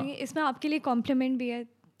बता दूंगी. इसमें आपके लिए कॉम्प्लीमेंट भी है,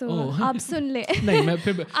 तो आप सुन ले. नहीं, मैं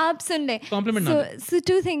फिर आप सुन ले. Compliment ना. So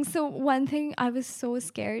 2 things. So one thing, I was so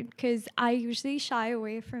scared because I usually shy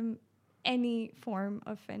away from any form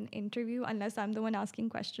of an interview unless I'm the one asking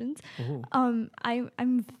questions.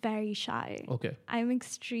 I'm very shy. Okay. I'm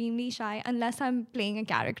extremely shy unless I'm playing a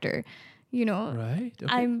character. Right. Okay.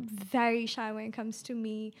 I'm very shy when it comes to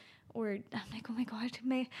me or I'm like, oh my god,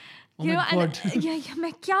 मैं Oh my God.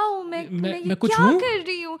 मैं क्या हूँ, मैं कुछ क्या हूँ? कर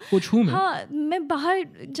रही हूँ? कुछ हूँ मैं? हाँ, मैं बाहर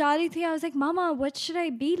जा रही थी. I was like, Mama, what should I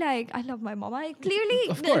be like? I love my mama. I clearly,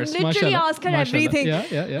 Of course, literally mashallah, ask her mashallah. everything.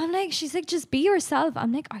 Yeah. I'm like, she's like, just be yourself.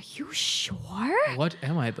 I'm like, are you sure? What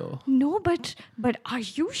am I though? No, but are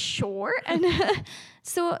you sure? And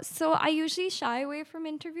so I usually shy away from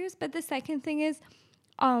interviews. But the second thing is,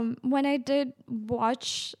 when I did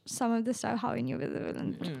watch some of the stuff, how I knew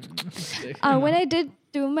when I did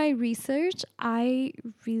do my research, I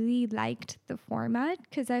really liked the format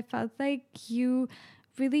because I felt like you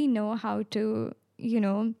really know how to,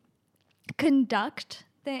 conduct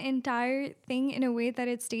the entire thing in a way that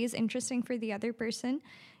it stays interesting for the other person,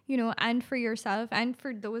 and for yourself and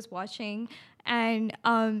for those watching. And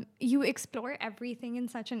you explore everything in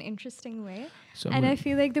such an interesting way. And I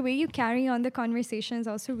feel like the way you carry on the conversation is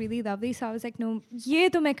also really lovely. So I was like, no, ye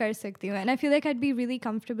to main kar sakti hu. And I feel like I'd be really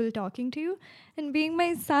comfortable talking to you and being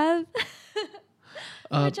myself,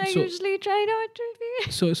 which I usually try not to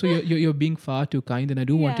be. So you're being far too kind, and I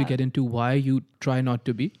do want to get into why you try not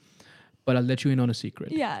to be, but I'll let you in on a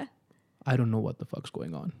secret. Yeah. I don't know what the fuck's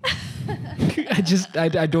going on.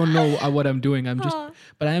 I don't know what I'm doing.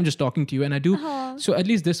 But I am just talking to you, and I do. So at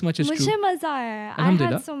least this much is true. Mujhe maza aaya. I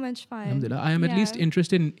had so much fun. Alhamdulillah. I am at least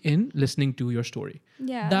interested in listening to your story.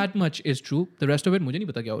 Yeah. That much is true. The rest of it, mujhe nahi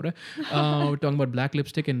pata kya ho raha hai. We're talking about black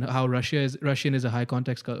lipstick and how Russian is a high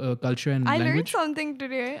context culture and language. I learned something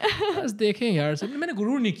today. बस देखें यार, सब मैंने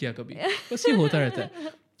गुरूर नहीं किया कभी. बस ये होता रहता है.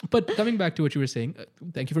 But coming back to what you were saying,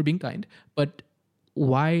 thank you for being kind. But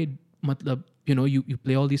why? Matlab, you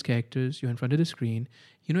play all these characters, you're in front of the screen,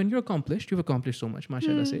 and you're accomplished. You've accomplished so much,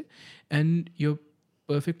 mashallah say, and you're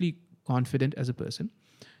perfectly confident as a person.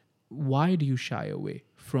 Why do you shy away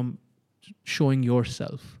from showing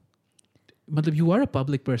yourself? Matlab, you are a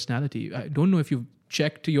public personality. I don't know if you've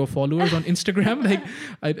checked your followers on Instagram. Like,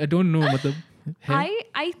 I don't know. Matlab,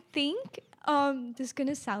 I think this is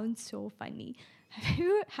gonna sound so funny.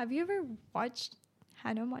 Have you ever watched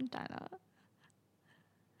Hannah Montana?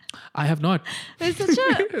 I have not. It's such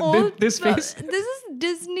a old... this face? This is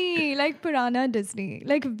Disney, like Purana Disney.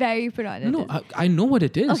 Like very Purana No, Disney. I know what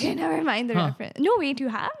it is. Okay, never mind the reference. No, wait, you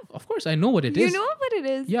have? Of course, I know what it is. You know what it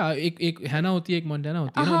is? Yeah, ek Hannah hoti hai, ek Montana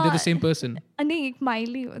hoti hai. They're the same person. Nahi, ek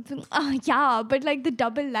Miley. Yeah, but like the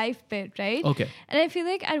double life bit, right? Okay. And I feel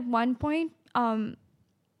like at one point,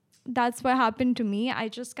 that's what happened to me. I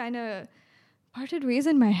just kind of parted ways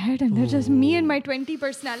in my head, and they're just me and my 20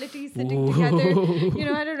 personalities sitting together,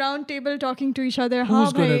 at a round table talking to each other.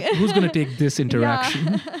 Who's gonna take this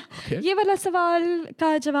interaction? ये वाला सवाल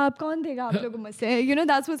का जवाब कौन देगा आप लोगों में से?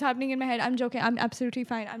 That's what's happening in my head. I'm joking. I'm absolutely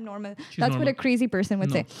fine. I'm normal. That's what a crazy person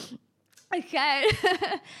would say. Okay.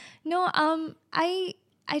 No,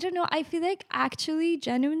 I don't know. I feel like actually,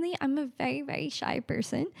 genuinely, I'm a very, very shy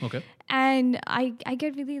person. Okay. And I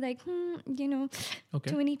get really like,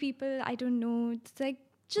 too many people, I don't know. It's like,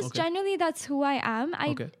 just generally, that's who I am.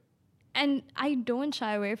 And I don't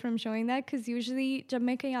shy away from showing that because usually, जब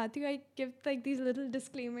मैं कहीं आती हूँ, I give like these little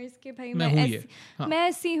disclaimers कि भाई मैं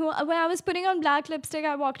ऐसी हूँ. When I was putting on black lipstick,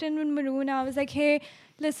 I walked in with maroon. I was like, hey,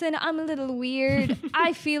 listen, I'm a little weird.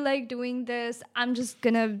 I feel like doing this. I'm just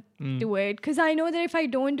gonna do it because I know that if I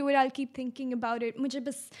don't do it, I'll keep thinking about it. मुझे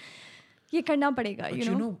बस ये करना पड़ेगा.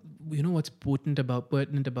 You know what's pertinent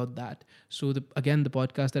about that? So the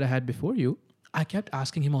podcast that I had before you, I kept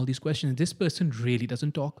asking him all these questions. This person really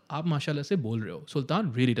doesnn't talk. आप माशाल्लाह से बोल रहे हो.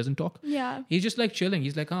 Sultan really doesn't talk. Yeah. He's just like chilling.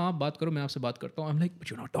 He's like, हाँ आप बात करो मैं आपसे बात करता हूँ. I'm like, but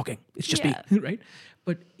you're not talking. It's just me, right?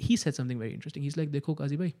 But he said something very interesting. He's like, देखो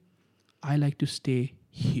काजी भाई, I like to stay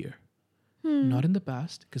here. Not in the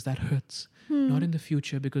past because that hurts. Not in the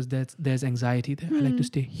future because there's anxiety there. I like to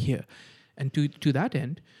stay here. And to that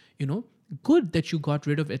end, good that you got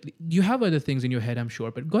rid of at least. You have other things in your head, I'm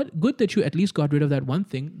sure, but good that you at least got rid of that one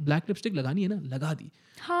thing. Black lipstick लगानी है ना, लगा दी.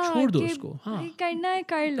 छोड़ दो उसको. हाँ. करना है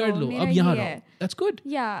कर लो. अब यहाँ रहो. That's good.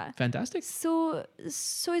 Yeah. Fantastic. So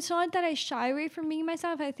it's not that I shy away from being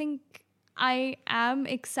myself. I think I am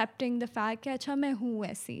accepting the fact कि अच्छा मैं हूँ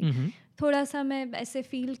ऐसी. थोड़ा सा मैं ऐसे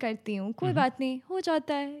feel करती हूँ. कोई बात नहीं, हो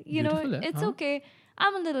जाता है. It's okay.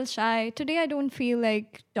 I'm a little shy. Today I don't feel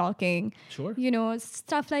like talking. Sure.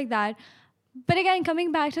 Stuff like that. But again,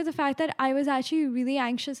 coming back to the fact that I was actually really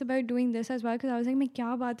anxious about doing this as well because I was like, मैं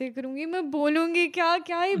क्या बातें करूँगी? मैं बोलूँगी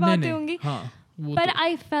क्या ही बातें होंगी? But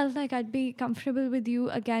I felt like I'd be comfortable with you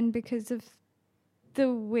again because of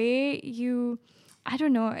the way you, I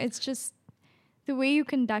don't know, it's just the way you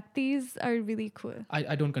conduct these are really cool.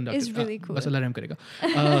 I don't conduct it's really cool. बस अल्लाह रहम करेगा.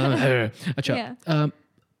 अच्छा.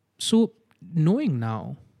 So knowing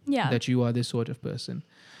now that you are this sort of person,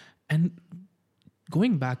 and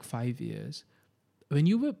going back 5 years, when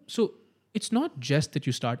you were, so it's not just that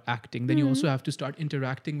you start acting, then you also have to start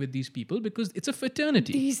interacting with these people because it's a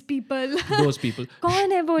fraternity. These people. Those people.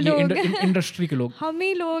 कौन है वो लोग? Industry के लोग. हम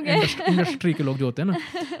ही लोग हैं. Industry के लोग जो होते हैं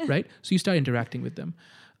ना, right? So you start interacting with them.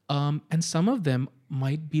 And some of them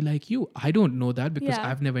might be like you. I don't know that because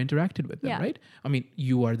I've never interacted with them, right? I mean,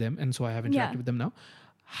 you are them, and so I have interacted with them now.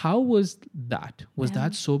 How was that? Was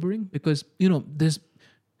that sobering? Because, you know,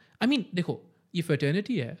 I mean, देखो, ये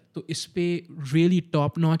fraternity है, तो इस पे really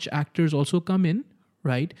top-notch actors also come in,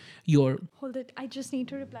 right? Hold it, I just need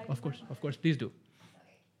to reply. Of course, please do.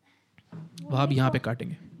 वहाँ भी यहाँ पे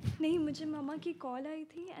काटेंगे. नहीं, मुझे मामा की call आई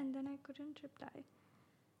थी and then I couldn't reply.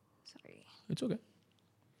 Sorry. It's okay.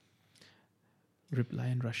 Reply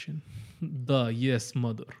in Russian. Yes,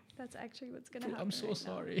 mother. That's actually what's gonna happen. I'm so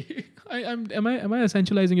sorry. Am I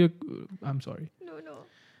essentializing your? I'm sorry. No.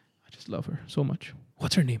 I just love her so much.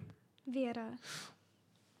 What's her name? Vera.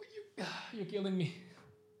 You're killing me.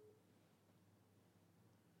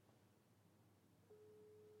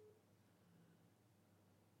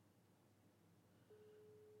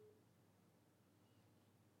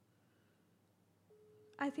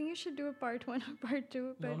 I think you should do a part 1 or part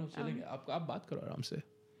 2. But, no, चलेंगे. आप बात करो आराम से.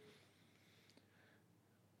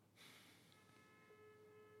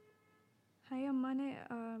 Hi, Amma.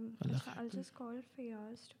 I'll just call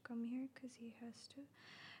Fayaz to come here because he has to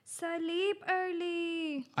sleep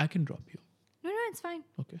early. I can drop you. No, it's fine.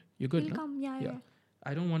 Okay, you're good. He'll come. Yeah.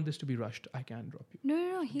 I don't want this to be rushed. I can drop you.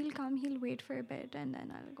 No. He'll come. He'll wait for a bit and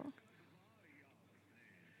then I'll go.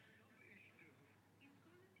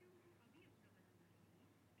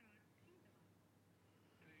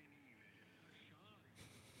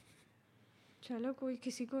 चलो कोई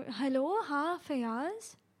किसी को hello हाँ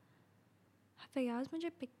फयाज मुझे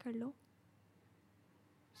pick कर लो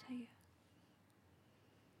सही है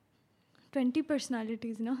 20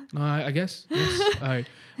 personalities no I guess yes. All right.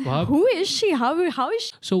 Wow. Who is she? How is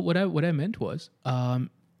she? So what I meant was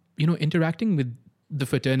interacting with the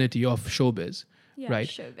fraternity of showbiz. Yeah, right?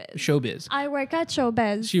 Showbiz. I work at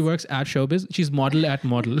Showbiz. She works at Showbiz. She's model at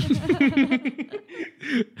model.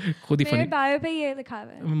 खुद ही funny. मेरे bio पे ये लिखा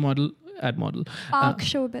हुआ है. Model at model. Park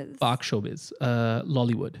Showbiz. Park Showbiz.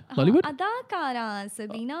 Lollywood. Lollywood? Adakara,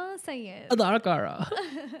 Sabina Sayed.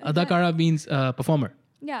 Adakara means performer.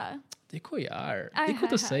 Yeah. देखो यार, देखो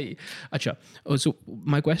तो सही. अच्छा. So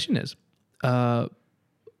my question is,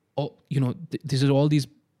 these are all these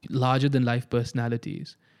larger than life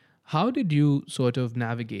personalities. How did you sort of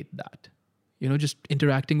navigate that? Just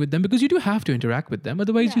interacting with them, because you do have to interact with them.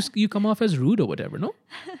 Otherwise, you come off as rude or whatever, no?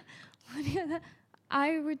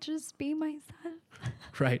 I would just be myself.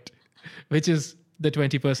 Right. Which is the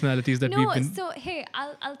 20 personalities that we've been... So, hey,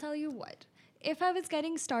 I'll tell you what. If I was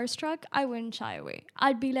getting starstruck, I wouldn't shy away.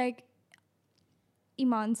 I'd be like,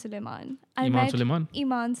 Iman Suleiman.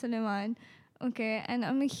 Iman Suleiman. Okay, and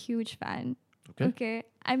I'm a huge fan. Okay.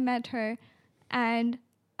 I met her and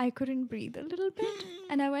I couldn't breathe a little bit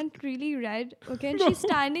and I went really red. Okay, and she's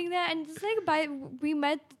standing there and it's like we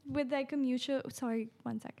met with like a mutual... Sorry,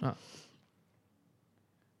 1 second.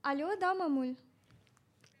 Алло, да, мамуль?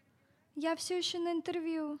 Я все еще на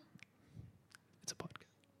интервью. It's a podcast.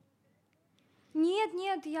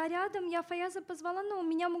 Нет, я рядом, я Фаяза позвала, но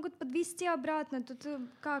меня могут подвезти обратно. Тут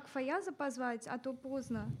как, Фаяза позвать, а то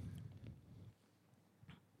поздно.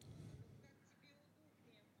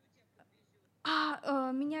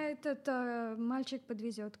 Меня этот мальчик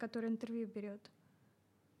подвезет, который интервью берет.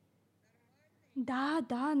 Да,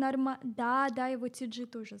 нормально. Да, его Тиджи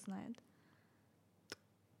тоже знает.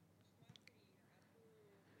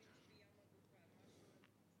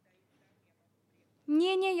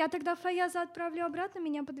 Не, я тогда Фаяза отправлю обратно,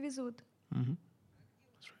 меня подвезут. Mm-hmm.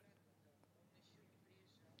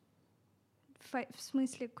 В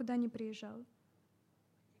смысле, куда не приезжал?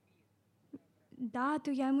 Да, то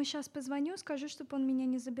я ему сейчас позвоню, скажу, чтобы он меня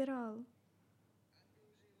не забирал.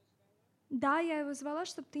 Да, я его звала,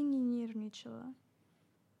 чтобы ты не нервничала.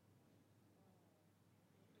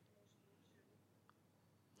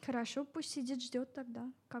 Хорошо, пусть сидит, ждет тогда,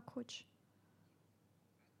 как хочешь.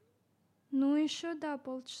 Ну, еще, да,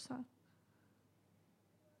 полчаса.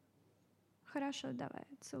 Хорошо, давай,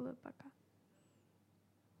 целую, пока.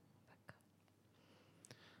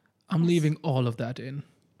 I'm leaving all of that in.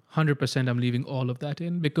 100% I'm leaving all of that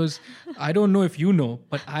in because I don't know if you know,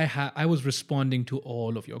 but I was responding to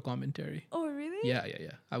all of your commentary. Oh, really? Yeah.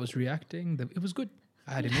 I was reacting. It was good.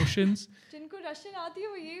 I had emotions. जिनको Russian आती है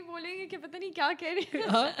वो यही बोलेंगे कि पता नहीं क्या कह रही है.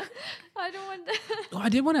 I don't want that. I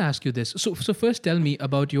did want to ask you this. So first tell me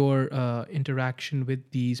about your interaction with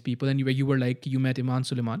these people and you were like, you met Iman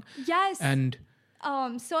Suleiman. Yes. And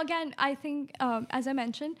So again, I think, as I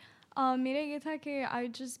mentioned, मेरा ये था कि I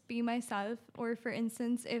just be myself, or for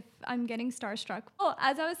instance, if I'm getting starstruck. Oh,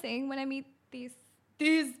 as I was saying, when I meet these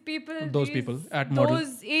people, those people at model,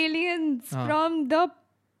 those aliens from the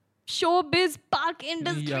showbiz park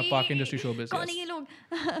industry. Yeah, park industry showbiz. कौन है ये लोग?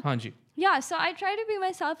 हाँ जी. Yeah, so I try to be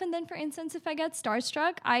myself, and then for instance, if I get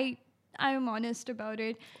starstruck, I'm honest about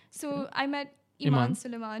it. So I met Iman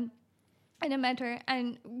Suleiman. And I met her,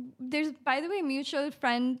 and there's, by the way, a mutual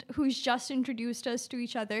friend who's just introduced us to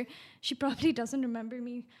each other. She probably doesn't remember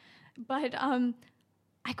me, but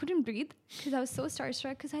I couldn't breathe because I was so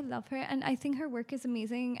starstruck because I love her and I think her work is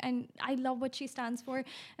amazing and I love what she stands for. And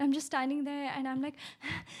I'm just standing there and I'm like,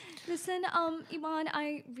 listen, Iman,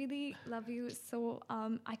 I really love you. So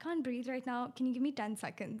I can't breathe right now. Can you give me 10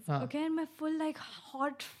 seconds? Okay. And my full like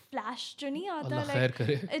hot flash jo nahi aata, like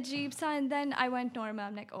ajeeb sa. And then I went normal.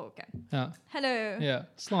 I'm like, oh, okay. Hello. Yeah.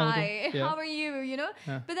 Hi. How are you? You know?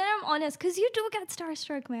 But then I'm honest because you do get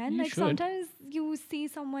starstruck, man. You like should. Sometimes you see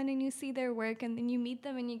someone and you see their work and then you meet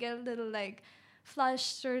them and you get a little like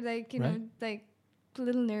flushed or like, you know, like a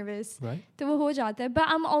little nervous. Right. So wo ho jata hai. But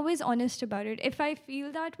I'm always honest about it. If I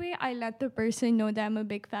feel that way, I let the person know that I'm a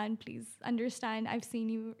big fan. Please understand. I've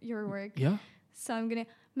seen your work. Yeah. So I'm going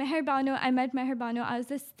to... Meher Bano, I met Meher Bano. I was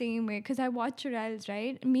the same way because I watched Churels,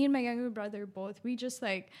 right? Me and my younger brother both. We just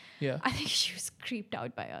like... Yeah. I think she was creeped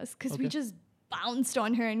out by us because we just bounced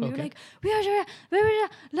on her and we were like, we are Churel,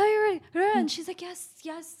 and she's like,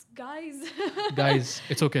 yes, guys. Guys,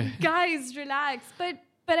 it's okay. Guys, relax. But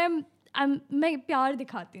I'm मैं प्यार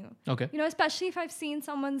दिखाती हूँ. Okay. You know, especially if I've seen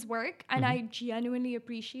someone's work and I genuinely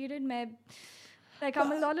appreciate it, like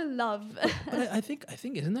I'm a lot of love. But I think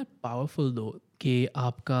isn't that powerful though? Ke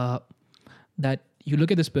aapka, that you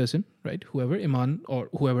look at this person, right? Whoever, Iman or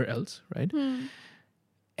whoever else, right?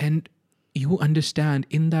 And you understand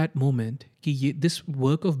in that moment ki this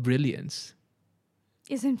work of brilliance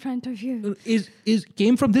is in front of you. Is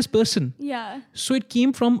came from this person. Yeah. So it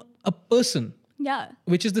came from a person. Yeah.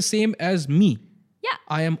 Which is the same as me. Yeah.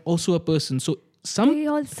 I am also a person. So they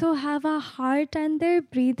also have a heart and they're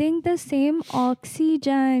breathing the same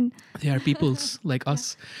oxygen. They are peoples like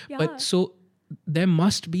us. Yeah. But so there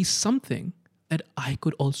must be something that I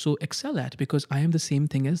could also excel at because I am the same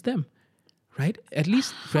thing as them. Right? At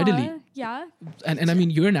least readily. Yeah. And I mean,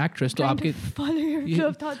 you're an actress. Trying to follow your flow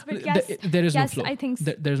of thoughts. But yes. There is no flow. I think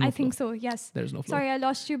so. There's no I flow. think so, yes. There's no flow. Sorry, I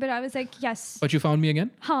lost you, but I was like, yes. But you found me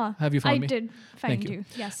again? Have you found me? I did find you.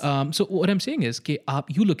 Yes. So what I'm saying is,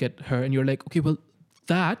 you look at her and you're like, okay, well,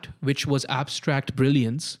 that which was abstract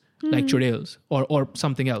brilliance, like Churels or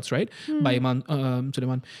something else, right? By Iman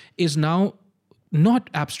Suleiman, is now not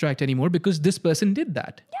abstract anymore because this person did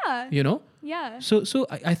that. Yeah. You know? Yeah. So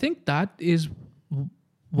I think that is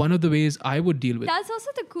one of the ways I would deal with. That's also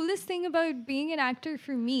the coolest thing about being an actor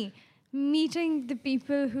for me. Meeting the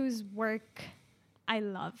people whose work I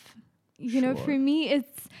love. You know, for me,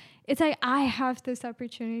 it's like I have this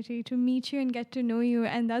opportunity to meet you and get to know you.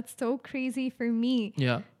 And that's so crazy for me.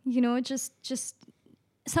 Yeah. You know, just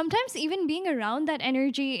sometimes even being around that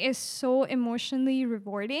energy is so emotionally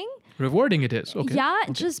rewarding. Rewarding it is. Okay. Yeah.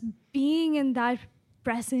 Okay. Just being in that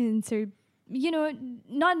presence or, you know,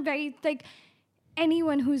 not very like...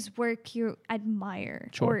 anyone whose work you admire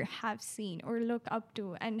or have seen or look up to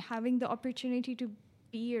and having the opportunity to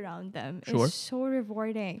be around them is so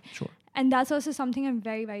rewarding. And that's also something I'm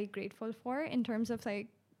very, very grateful for in terms of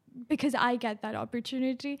like, because I get that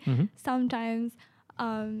opportunity sometimes.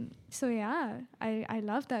 So yeah, I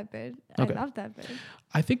love that bit. Okay. I love that bit.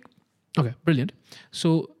 I think, okay, brilliant.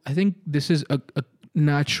 So I think this is a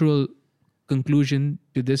natural conclusion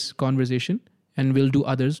to this conversation. And we'll do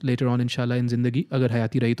others later on, inshallah, in Zindagi, agar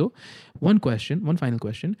hayati rahi to. One final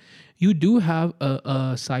question. You do have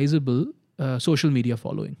a sizable social media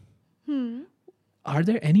following. Are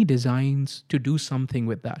there any designs to do something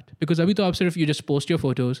with that? Because abhi to aap sirf you just post your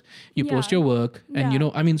photos, you post your work, and you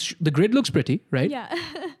know, I mean, the grid looks pretty, right? Yeah.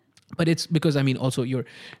 But it's because, I mean, also your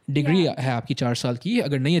degree है आपकी 4 साल की,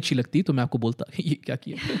 अगर नहीं अच्छी लगती तो मैं आपको बोलता ये क्या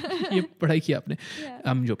किया, ये पढ़ाई किया आपने.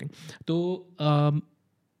 I'm joking. तो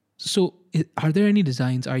so are there any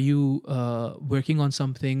designs? Are you working on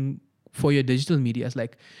something for your digital medias,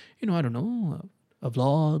 like, you know, I don't know, a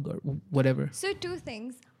vlog or whatever? So 2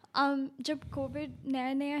 things. जब COVID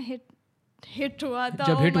नया hit हुआ था,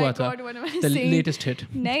 जब hit हुआ था, the latest hit.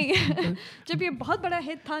 नहीं, जब ये बहुत बड़ा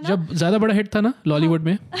hit था ना, जब ज़्यादा बड़ा hit था ना Lollywood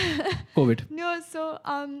में, COVID. No, so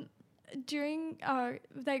during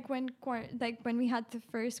like when we had the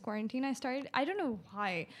first quarantine, I started, I don't know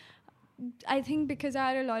why. I think because I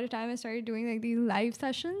had a lot of time, I started doing like these live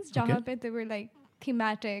sessions. Jahan pe they were like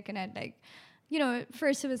thematic and I'd like,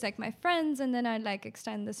 first it was like my friends, and then I'd like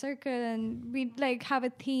extend the circle, and we'd like have a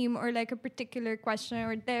theme or like a particular question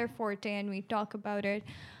or their forte, and we'd talk about it.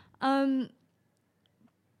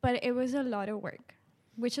 But it was a lot of work,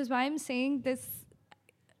 which is why I'm saying this.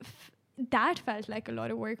 That felt like a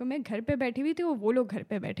lot of work. मैं घर पे बैठी हुई थी, वो लोग घर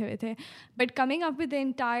पे बैठे हुए थे. But coming up with the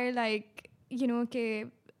entire like,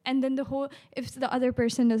 and then the whole, if the other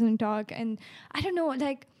person doesn't talk, and I don't know,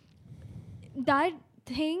 like that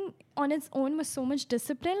thing on its own was so much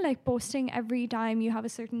discipline, like posting every time you have a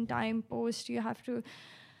certain time post, you have to.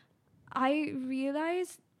 I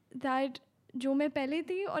realized that जो मैं पहले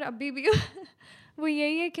थी और अभी भी वो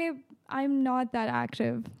यही है कि I'm not that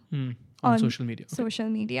active on social media. Social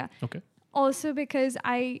media. Okay. Also because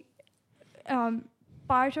I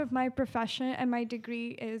part of my profession and my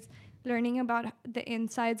degree is learning about the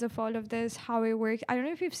insides of all of this, how it works. I don't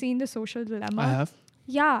know if you've seen The Social Dilemma. I have.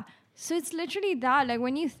 Yeah. So it's literally that. Like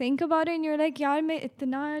when you think about it and you're like, यार मैं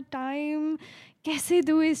इतना time कैसे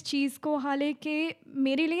दूँ इस चीज़ को, हालांकि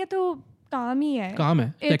मेरे लिए तो काम ही है. काम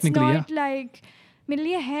है. It's technically, not like मेरे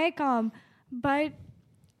लिए है काम, but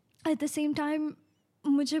at the same time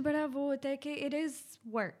मुझे बड़ा वो होता है कि it is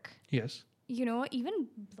work. Yes. Even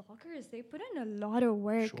bloggers, they put in a lot of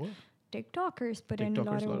work. Sure. TikTokers put in a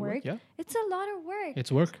lot of work. Yeah. It's a lot of work.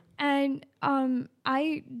 It's work. And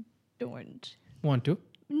I don't want to.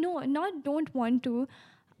 No, not don't want to.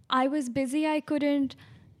 I was busy. I couldn't.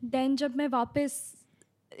 Then जब मैं वापस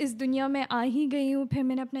इस दुनिया में आ ही गई हूँ, फिर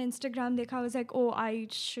मैंने अपना Instagram देखा. I was like, oh, I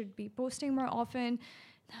should be posting more often.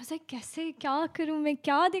 I was like, कैसे क्या करूँ, मैं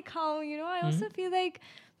क्या दिखाऊँ? I also feel like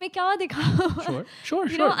मैं क्या दिखाऊँ? Sure.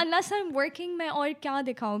 Unless I'm working, मैं और क्या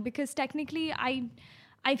दिखाऊँ? Because technically,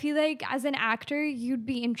 I feel like as an actor, you'd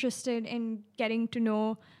be interested in getting to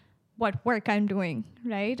know what work I'm doing,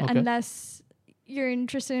 right? Okay. Unless you're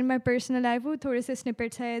interested in my personal life, वो थोड़े से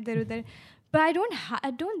snippets है इधर उधर. But I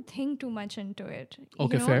don't think too much into it.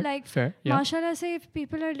 Okay, fair. Like, fair. Yeah. Mashallah, say if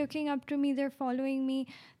people are looking up to me, they're following me.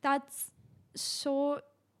 That's so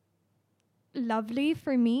lovely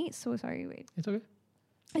for me. So sorry, wait. It's okay.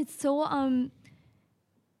 It's so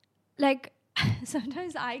like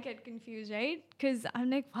sometimes I get confused, right? Because I'm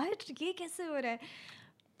like, what? Ye kaise ho raha hai?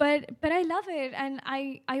 But I love it, and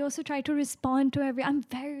I also try to respond to I'm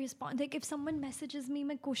very responsive. Like if someone messages me,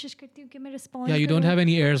 मैं कोशिश करती हूँ कि मैं respond. Yeah, you don't have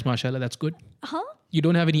any airs, mashallah. That's good. Huh? You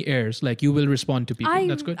don't have any airs. Like you will respond to people.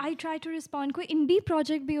 That's good. I try to respond. कोई indie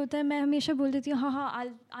project भी होता है, मैं हमेशा बोल देती हूँ, हाँ,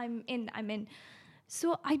 I'm in.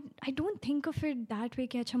 So I don't think of it that way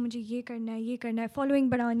कि अच्छा मुझे ये करना है, following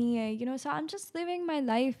बढ़ानी है, So I'm just living my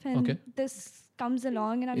life, and this comes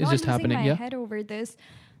along, and I'm not losing my head over this.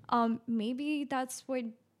 Maybe that's what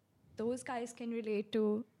those guys can relate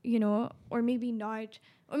to, or maybe not,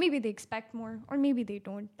 or maybe they expect more, or maybe they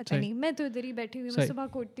don't. पता नहीं, मैं तो इधर ही बैठी हुई, मैं सुबह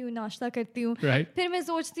उठती हूँ, नाश्ता करती हूँ, फिर मैं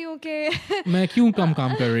सोचती हूँ कि मैं क्यों कम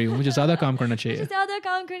काम कर रही हूँ, मुझे ज़्यादा काम करना चाहिए,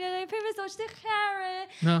 फिर मैं सोचती हूँ खैर,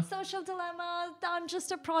 Social Dilemma, I'm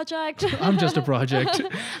just a project. I'm just a project.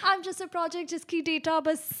 I'm just a project जिसकी data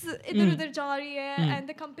बस इधर उधर जा रही है, and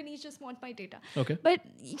the companies just want my data. Okay. But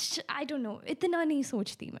I don't know, इतना नहीं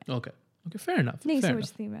सोचती मैं. Okay, fair enough. नहीं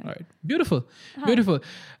सोचती मैं. All right, beautiful.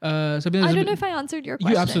 Sabina, I don't know if I answered your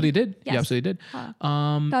question. You absolutely did. Yes. You absolutely did.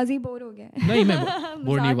 ताज़ी bore हो गया. नहीं, मैं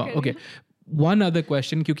बोर नहीं हुआ. Okay. One other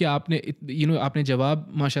question, क्योंकि आपने जवाब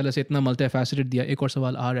माशाल्लाह से इतना multifaceted दिया. एक और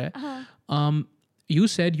सवाल आ रहा है. You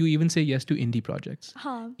said you even say yes to indie projects.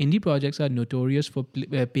 Indie projects are notorious for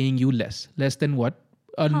paying you less than what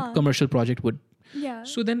a commercial project would. Yeah.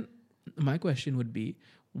 So then my question would be,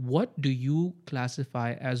 what do you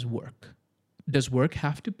classify as work? Does work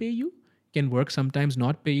have to pay you? Can work sometimes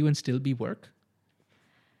not pay you and still be work?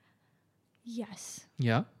 Yes.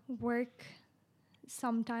 Yeah. Work,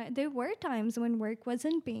 sometimes there were times when work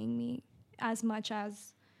wasn't paying me as much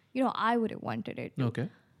as I would have wanted it to. Okay.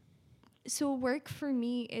 So work for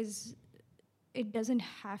me it doesn't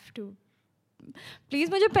have to. Please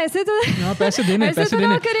मुझे पैसे तो पैसे देने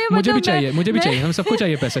मुझे भी चाहिए हम सबको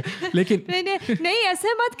चाहिए पैसे, लेकिन नहीं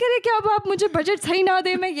ऐसे मत करे कि अब आप मुझे बजट सही ना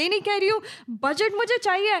दे. मैं ये नहीं कह रही हूँ बजट मुझे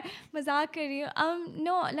चाहिए, मजाक कर रही हूँ.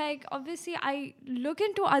 No like obviously I look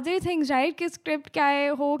into other things, right, कि स्क्रिप्ट क्या है,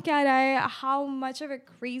 हो क्या रहा है, how much of a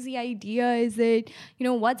crazy idea is it,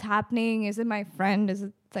 what's happening, is it my friend, is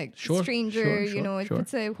it like stranger,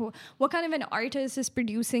 it's what kind of an artist is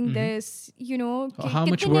producing this, how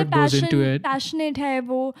much work goes into it, passionate है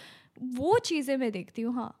वो चीजें मैं देखती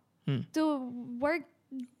हूँ. हाँ, तो work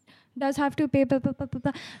does have to pay, but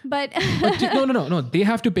no, they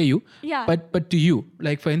have to pay you. Yeah. But to you,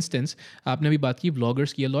 like for instance, आपने भी बात की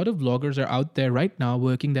vloggers की. A lot of vloggers are out there right now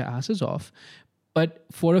working their asses off, but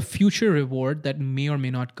for a future reward that may or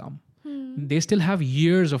may not come. they still have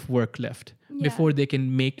years of work left before they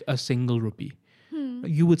can make a single rupee.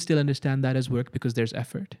 You would still understand that as work because there's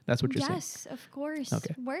effort. That's what you're saying. Yes, of course.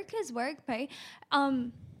 Okay. Work is work, bhai.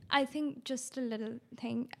 I think just a little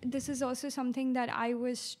thing. This is also something that I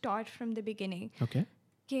was taught from the beginning. Okay.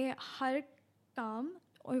 कि हर काम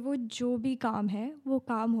और वो जो भी काम है वो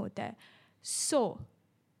काम होता है. So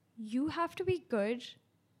you have to be good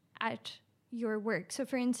at your work. So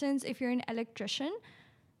for instance, if you're an electrician,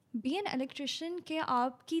 be an electrician कि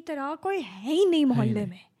आपकी तरह कोई है ही नहीं मोहल्ले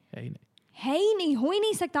में. है ही नहीं, हो ही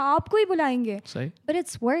नहीं सकता, आपको ही बुलाएंगे. But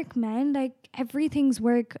it's work, man. Like everything's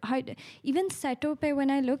work. Even seto पे when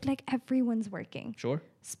I look, like everyone's working. Sure.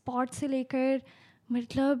 Spot से लेकर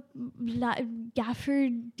मतलब gaffer,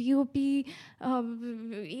 DOP,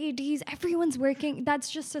 ADs, everyone's working. That's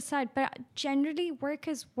just a set. But generally, work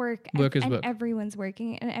is work. And everyone's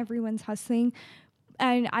working and everyone's hustling.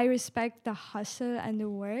 And I respect the hustle and the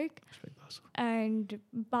work. Respect the hustle. And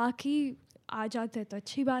बाकी आ जाते तो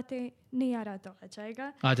अच्छी बात है, नहीं आ रहा तो आ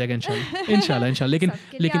जाएगा. आ जाएगा इंशाल्लाह.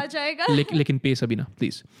 लेकिन pay Sabina,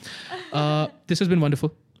 please. This has been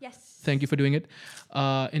wonderful. Yes. Thank you for doing it.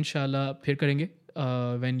 Inshallah फिर करेंगे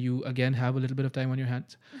when you again have a little bit of time on your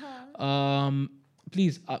hands.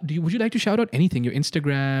 Please, would you like to shout out anything? Your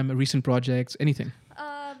Instagram, recent projects, anything?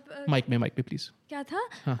 Mic me, please. क्या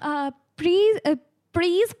था? Please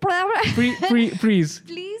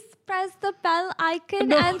press the bell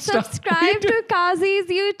icon and subscribe to Qazi's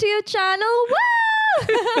YouTube channel.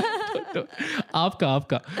 Woo!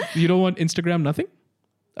 Aapka. You don't want Instagram, nothing?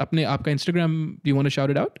 Aapka Instagram, do you want to shout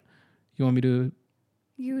it out? You want me to?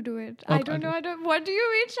 You do it. I don't know. What do you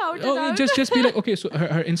mean shout it out? Just be like, okay, so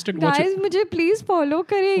her Instagram. Guys, मुझे please follow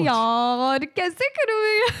करें यार. कैसे करूँ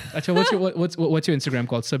मैं? अच्छा, what's your Instagram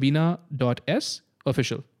called? Sabina.s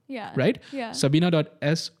official. Yeah. Right? Yeah.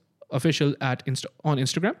 Sabina.s official on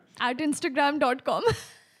Instagram. At Instagram.com.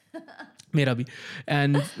 Mera bhi.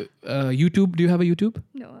 And YouTube, do you have a YouTube?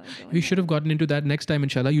 No, I don't. We should have gotten into that next time,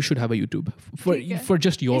 inshallah. You should have a YouTube for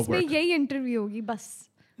just your work. इसमें यही interview होगी बस.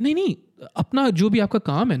 नहीं, अपना जो भी आपका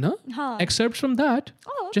काम है ना, excerpts from that,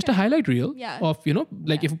 just a highlight reel of,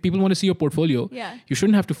 like if people want to see your portfolio, you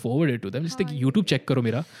shouldn't have to forward it to them. Just like YouTube check karo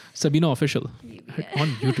mera, Sabina official on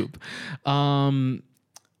YouTube.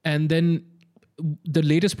 And then the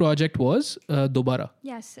latest project was Dobara.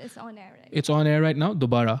 Yes, it's on air right now. It's on air right now,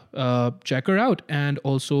 Dobara. Check her out. And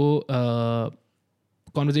also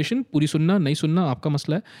conversation, puri sunna, nahi sunna, aapka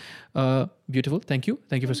masla hai. Beautiful. Thank you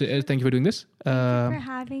for doing this. Thank you for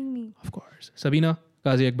having me. Of course. Sabina,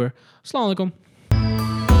 Qazi Akbar. Assalamu alaikum.